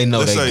too. But they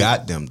know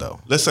got them though.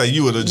 Let's say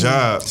you at a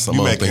job,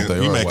 you making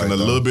a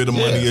little bit of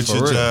money at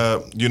your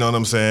job. You know what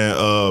I'm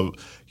saying?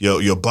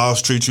 Your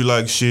boss treats you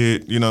like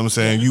shit, you know what I'm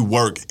saying? You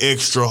work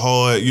extra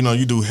hard,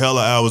 you do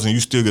hella hours and you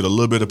still get a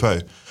little bit of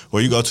pay.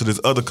 Well, you go to this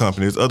other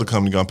company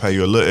gonna pay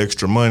you a little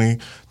extra money.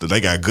 They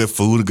got good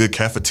food, a good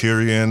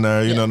cafeteria in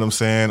there, you know what I'm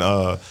saying?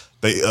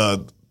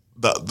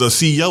 The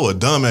CEO a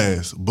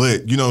dumbass,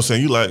 but you know what I'm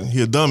saying? You like,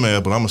 he a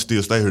dumbass, but I'm gonna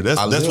still stay here. That's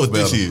what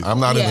this is.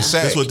 I'm not in the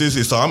shack. That's what this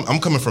is. So I'm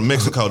coming from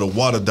Mexico, the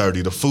water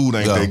dirty, the food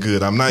ain't that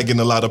good. I'm not getting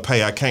a lot of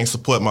pay. I can't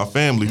support my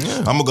family.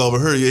 I'm gonna go over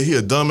here, he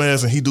a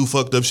dumbass and he do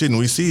fucked up shit and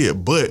we see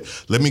it. But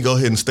let me go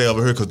ahead and stay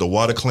over here because the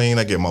water clean,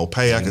 I get more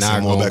pay, I can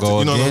send more back to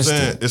you know what I'm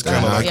saying? It's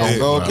kinda like that.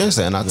 Go against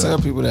it. And I tell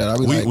people that.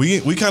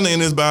 We kinda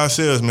in this by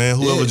ourselves, man.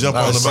 Whoever jump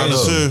on the bottom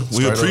shit,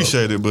 we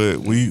appreciate it, but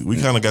we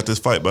kinda got this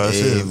fight by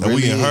ourselves. And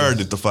we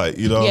inherited the fight,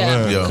 you know what I'm saying?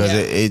 Because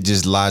it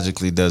just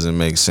logically doesn't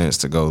make sense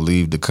to go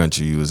leave the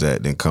country you was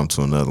at, then come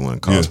to another one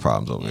and cause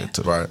problems over there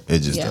too. Right.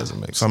 It just doesn't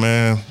make sense. So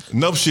man,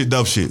 dope shit.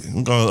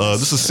 I'm gonna,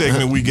 this is a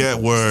segment we got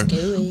where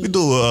we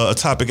do a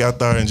topic out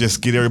there and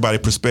just get everybody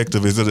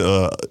perspective. Is it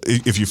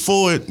if you're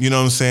for it, you know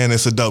what I'm saying,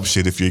 it's a dope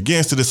shit. If you're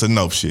against it, it's a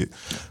nope shit.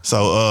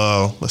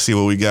 So let's see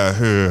what we got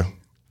here.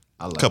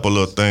 A couple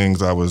little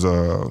things I was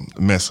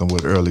messing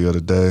with earlier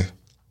today.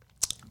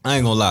 I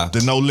ain't gonna lie.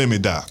 The No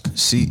Limit doc.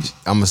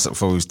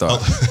 Before we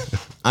start,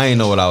 I ain't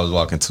know what I was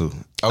walking to. Okay.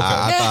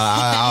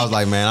 I was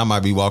like, man, I might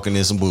be walking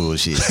in some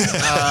bullshit.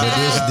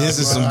 But this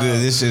is some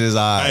good. This shit is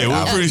all right. Hey, we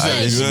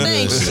appreciate you,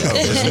 man.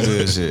 This some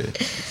good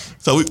shit.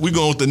 So we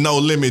going with the No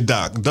Limit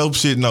doc. Dope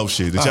shit, no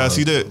shit. Did y'all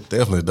see that?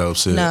 Definitely dope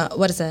shit. No,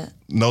 what is that?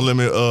 No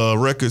Limit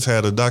Records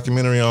had a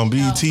documentary on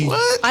BET.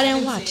 What? I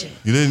didn't watch it.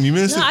 You didn't? You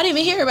missed it? No, I didn't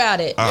even hear about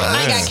it.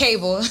 I ain't got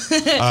cable.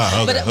 Okay.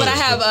 But I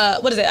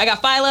have, what is it? I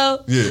got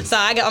Philo. Yeah. So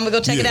I'm going to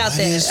go check it out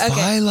then. Okay.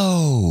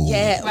 Philo.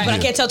 Yeah, but I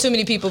can't tell too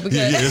many people because.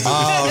 Okay.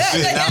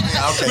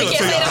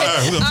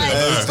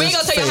 We ain't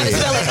going to tell you how to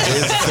spell it.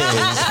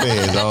 It's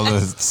fair. Don't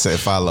say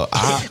Philo.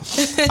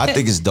 I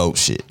think it's dope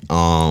shit.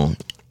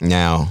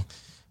 Now,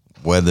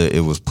 whether it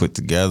was put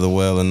together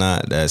well or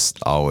not, that's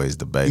always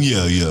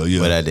debatable. Yeah.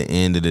 But at the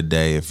end of the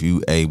day, if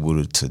you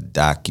able to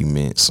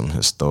document some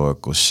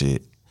historical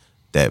shit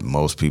that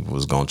most people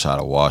was gonna try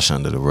to wash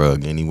under the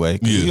rug anyway,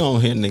 you don't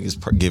hear niggas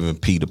giving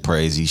P the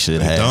praise he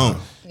should have.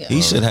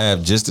 He should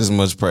have just as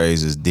much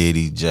praise as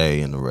Diddy,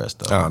 Jay, and the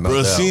rest of them.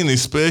 Bro, seeing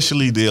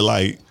especially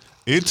the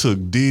it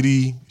took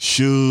Diddy,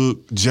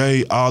 Suge,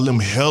 Jay, all them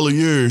hella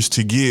years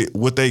to get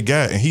what they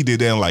got, and he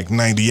did that in like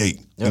 98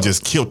 and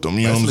just killed them.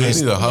 You know what I'm saying? He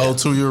did a whole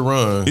 2-year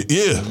run.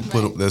 Yeah.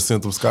 Put that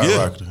sent them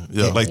skyrocketing.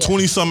 Yeah. Like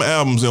 20-something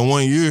albums in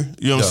 1 year.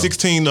 You know,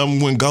 16 of them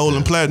went gold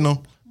and platinum.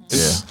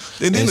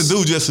 And then the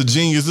dude just a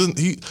genius.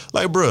 He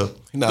like, bro.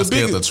 He not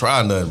scared to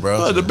try nothing,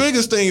 bro. The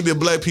biggest thing that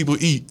black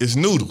people eat is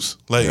noodles.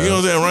 Like, you know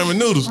what I'm saying? Ramen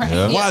noodles.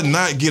 Why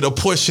not get a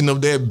portion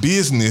of that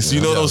business,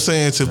 you know what I'm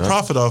saying, to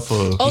profit off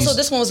of? Also,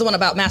 this one was the one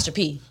about Master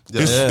P.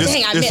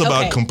 It's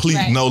about complete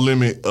no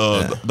limit.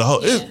 The whole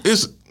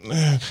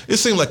it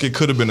seemed like it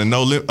could have been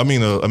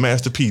a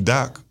Master P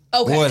doc.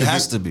 Okay. Well, it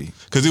has to be.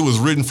 Because it was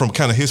written from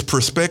kind of his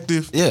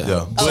perspective.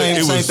 Yeah.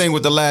 Same thing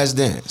with The Last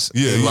Dance.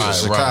 Yeah.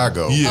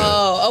 Chicago. Yeah.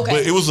 Oh, okay.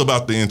 But it was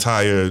about the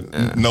entire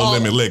No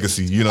Limit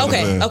legacy. You know what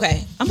I'm saying?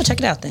 Okay. I'm going to check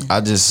it out then.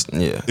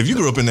 If you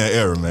grew up in that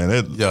era, man.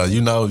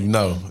 you know.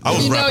 I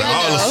was rapping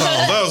all the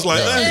songs. I was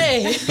like,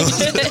 hey.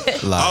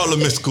 All the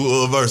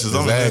mystical verses.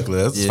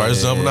 Exactly. That's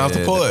first jumping off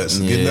the porch.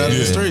 Getting out of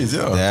the streets,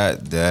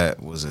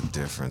 That was a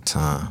different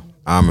time.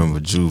 I remember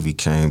Juvie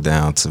came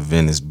down to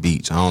Venice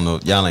Beach. I don't know,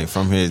 y'all ain't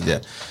from here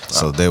yet.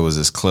 So there was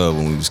this club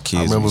when we was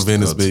kids. I remember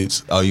Venice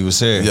Beach. Oh, you was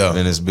here? Yeah.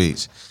 Venice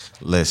Beach.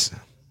 Listen,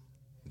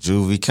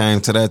 Juvie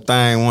came to that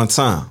thing one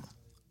time.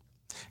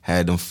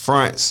 Had them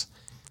fronts.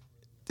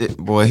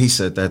 Boy, he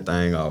set that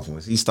thing off.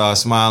 Once he started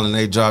smiling,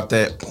 they dropped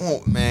that.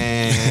 Oh,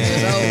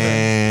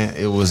 man,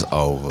 it was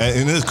over.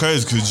 And it's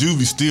crazy because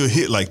Juvie still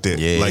hit like that.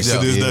 Like to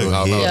this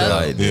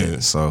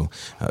day. So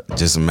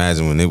just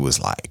imagine when it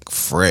was like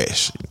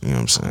fresh. You know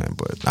what I'm saying?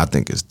 But I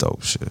think it's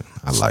dope shit.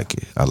 I like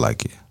it.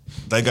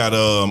 They got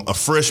a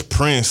Fresh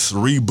Prince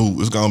reboot.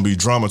 It's gonna be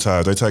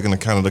dramatized. They're taking the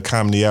kind of the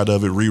comedy out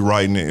of it,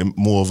 rewriting it in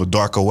more of a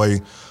darker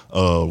way.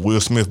 Will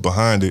Smith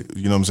behind it,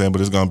 you know what I'm saying?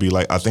 But it's gonna be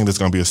like, I think it's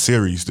gonna be a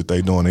series that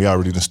they doing. They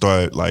already done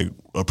started like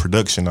a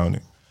production on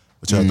it.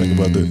 What y'all think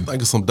about that? I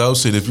think it's some dope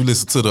shit. If you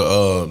listen to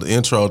the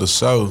intro of the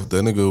show,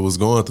 that nigga was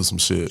going through some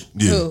shit.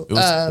 Yeah. Who? It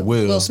was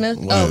Will Smith?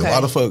 Will. Oh, okay.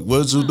 Why the fuck?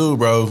 What did you do,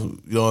 bro?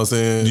 You know what I'm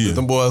saying? Yeah.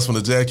 Them boys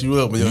finna jack you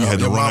up. And You had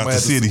to run out the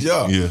city.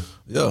 Yeah.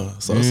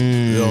 So,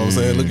 you know what I'm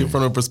saying? Looking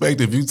from the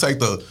perspective, you take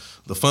the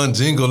fun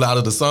jingle out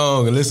of the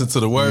song and listen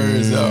to the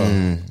words,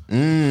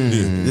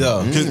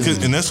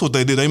 And that's what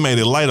they did. They made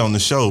it light on the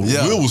show.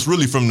 Yeah. Will was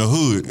really from the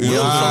hood.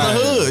 Will was from the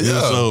hood,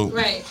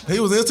 So he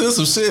was into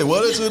some shit.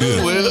 What did you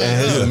do, Will?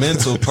 And his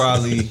mental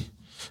probably.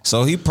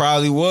 So he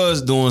probably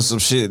was doing some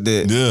shit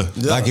that.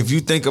 Like if you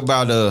think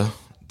about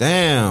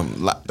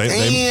damn, like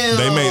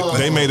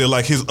they made it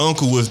like his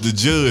uncle was the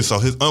judge, so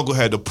his uncle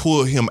had to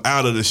pull him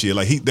out of the shit.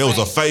 Like that was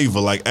a favor.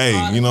 Like, hey,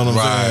 you know what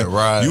I'm saying?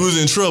 Right. You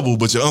was in trouble,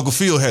 but your Uncle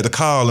Phil had to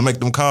call and make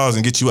them calls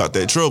and get you out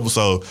that trouble.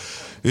 So.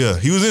 Yeah,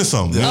 he was in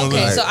something. You know what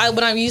I'm saying? So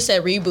when you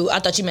said reboot, I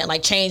thought you meant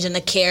like changing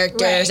the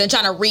characters and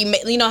trying to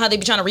remake. You know how they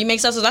be trying to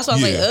remake stuff. So that's why I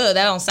was like,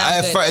 that don't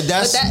sound good.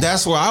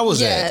 That's where I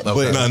was at. But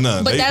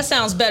but that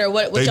sounds better.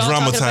 What they y'all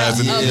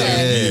dramatizing talking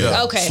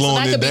about? Okay,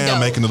 slowing so that it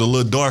down, making it a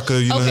little darker.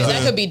 You know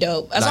that could be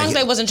dope. As long as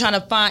they wasn't trying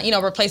to find,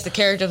 replace the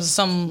characters with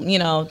some,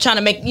 trying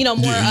to make,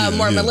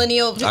 more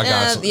millennial. I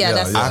got you.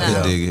 I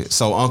can dig it.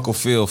 So Uncle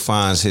Phil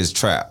finds his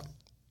trap.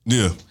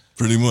 Yeah.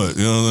 Pretty much,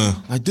 you know what I'm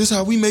saying? Like, this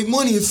how we make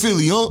money in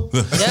Philly, huh?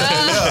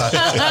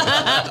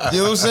 You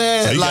know what I'm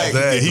saying? So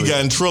he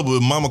got in trouble.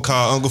 Mama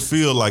called Uncle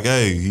Phil like,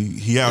 hey,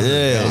 he out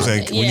there. You know what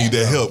I'm saying? We need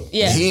that help.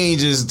 Yeah. He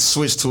ain't just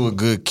switched to a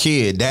good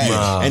kid.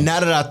 And now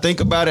that I think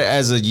about it,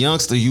 as a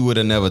youngster, you would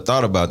have never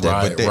thought about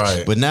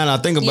that. But now that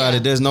I think about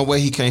it, there's no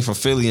way he came from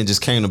Philly and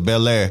just came to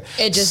Bel Air,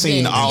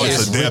 seen all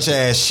this rich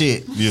ass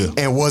shit,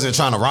 and wasn't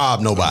trying to rob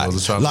nobody.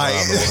 Like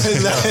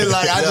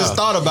I just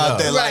thought about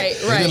that. Right.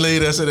 You didn't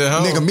leave that shit at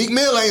home. Nigga, Meek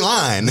Mill ain't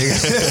lying,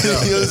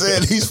 nigga. You know what I'm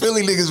saying? These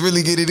Philly niggas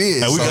really get it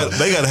in. Hey,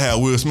 they got to have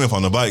Will Smith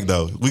on the bike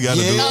though. We got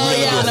to do.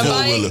 On the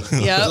bike.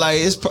 Yep.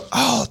 Like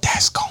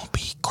that's gonna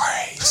be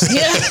crazy.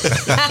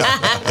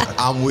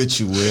 I'm with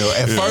you, Will.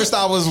 At first,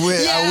 I was with.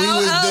 We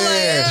was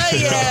there.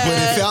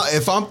 But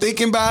if I'm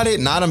thinking about it,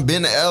 and I done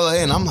been to LA,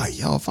 and I'm like,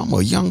 yo, if I'm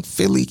a young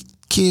Philly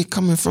kid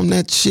coming from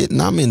that shit,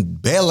 and I'm in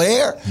Bel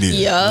Air,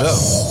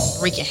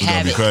 wreaking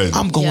havoc.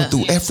 I'm going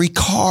through every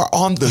car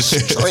on the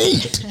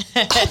street.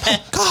 Oh my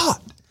God.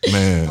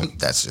 Man,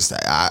 that's just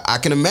I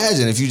can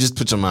imagine if you just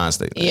put your mind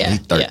state. He's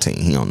 13.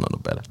 He don't know no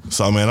better.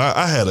 So man,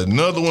 I had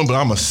another one, but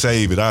I'm gonna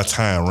save it. Our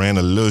time ran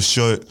a little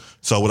short.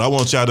 So what I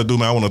want y'all to do,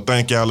 man, I want to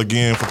thank y'all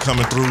again for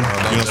coming through. You know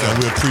what I'm saying?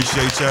 We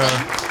appreciate y'all.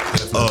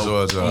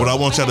 What I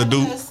want y'all to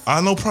do,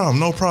 no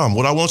problem.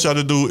 What I want y'all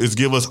to do is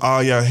give us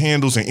all y'all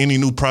handles and any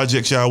new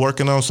projects y'all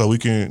working on, so we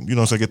can,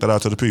 get that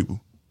out to the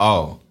people.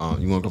 You want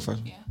to go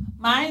first? Yeah.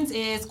 Mine's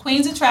is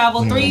Queenz of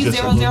Travel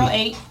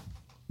 3008.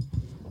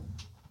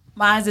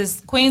 Mine's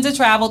is Queenz of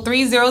Travel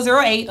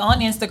 3008 on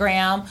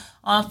Instagram.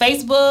 On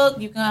Facebook,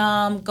 you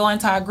can go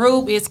into our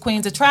group. It's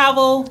Queenz of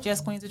Travel,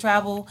 just Queenz of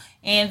Travel.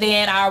 And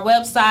then our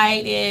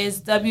website is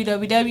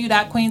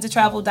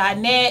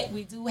www.queensoftravel.net.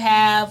 We do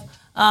have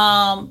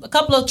a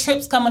couple of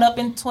trips coming up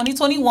in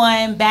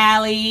 2021,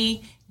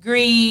 Bali,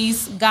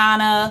 Greece,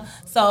 Ghana.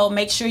 So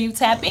make sure you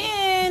tap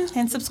in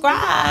and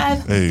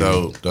subscribe. Hey.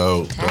 Dope.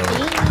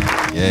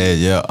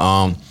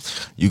 Yeah.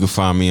 You can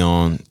find me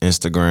on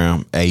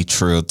Instagram,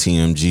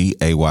 atrilltmg,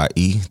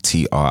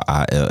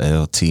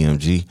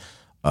 AYETRILLTMG,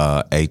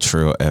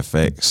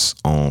 atrillfx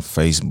on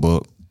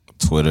Facebook,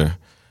 Twitter,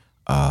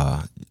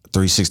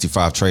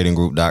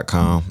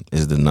 365tradinggroup.com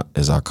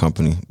is our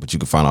company, but you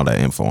can find all that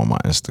info on my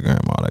Instagram,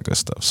 all that good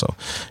stuff. So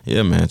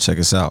yeah, man, check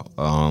us out.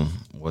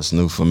 What's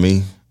new for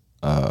me?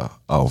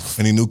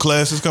 Any new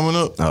classes coming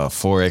up?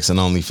 Forex and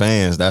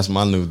OnlyFans. That's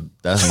my new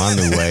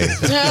wave.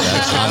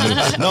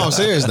 No, I'm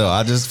serious though.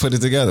 I just put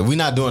it together. We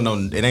not doing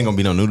it ain't gonna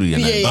be no nudity or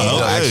nothing.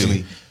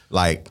 Actually,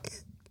 like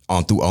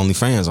through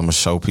OnlyFans, I'm gonna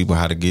show people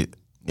how to get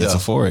into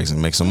Forex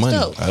and make some money.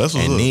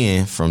 And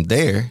then from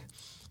there,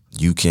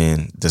 you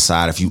can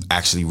decide if you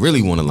actually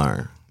really want to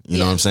learn. You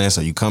know what I'm saying?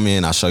 So you come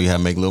in, I'll show you how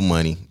to make a little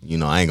money. You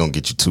know, I ain't gonna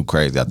get you too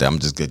crazy out there. I'm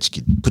just get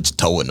you put your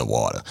toe in the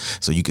water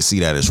so you can see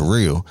that it's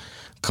real.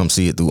 Come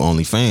see it through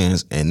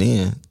OnlyFans, and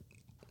then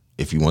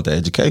if you want the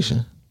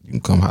education, you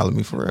can come holler at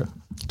me for real.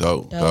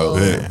 Dope.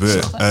 Bet.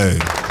 Hey.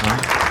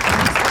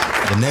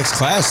 The next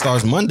class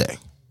starts Monday.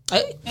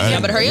 Hey, y'all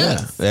better hurry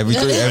up. Every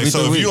 3 weeks.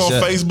 So if you on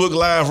Facebook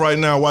Live right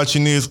now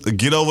watching this,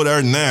 get over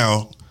there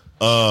now.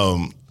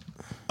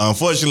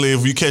 Unfortunately,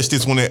 if you catch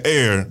this one in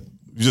air,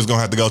 you're just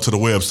gonna have to go to the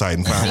website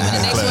and find out. The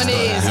next one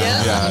is,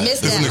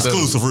 This is an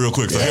exclusive real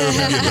quick, so hurry up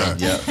and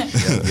get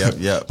there.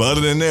 Yep. But other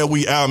than that,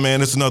 we out,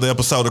 man. It's another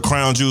episode of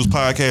Krown Jewels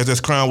Podcast.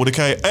 That's Krown with a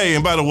K. Hey,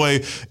 and by the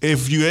way,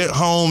 if you at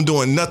home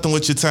doing nothing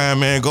with your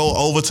time, man, go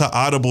over to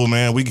Audible,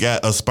 man. We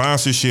got a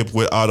sponsorship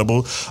with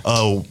Audible.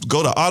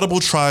 Go to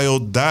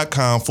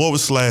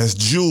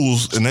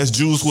audibletrial.com/Jewels, and that's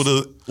Jewels with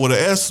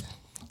a S.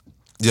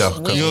 Yeah,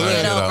 we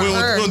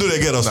don't do that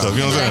ghetto stuff.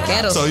 You know what I'm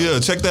saying? So yeah,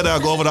 check that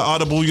out. Go over to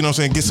Audible. You know what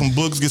I'm saying? Get some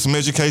books, get some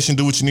education,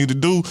 do what you need to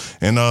do,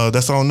 and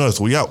that's on us.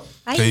 We out.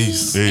 Bye.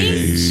 Peace.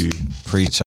 Preach.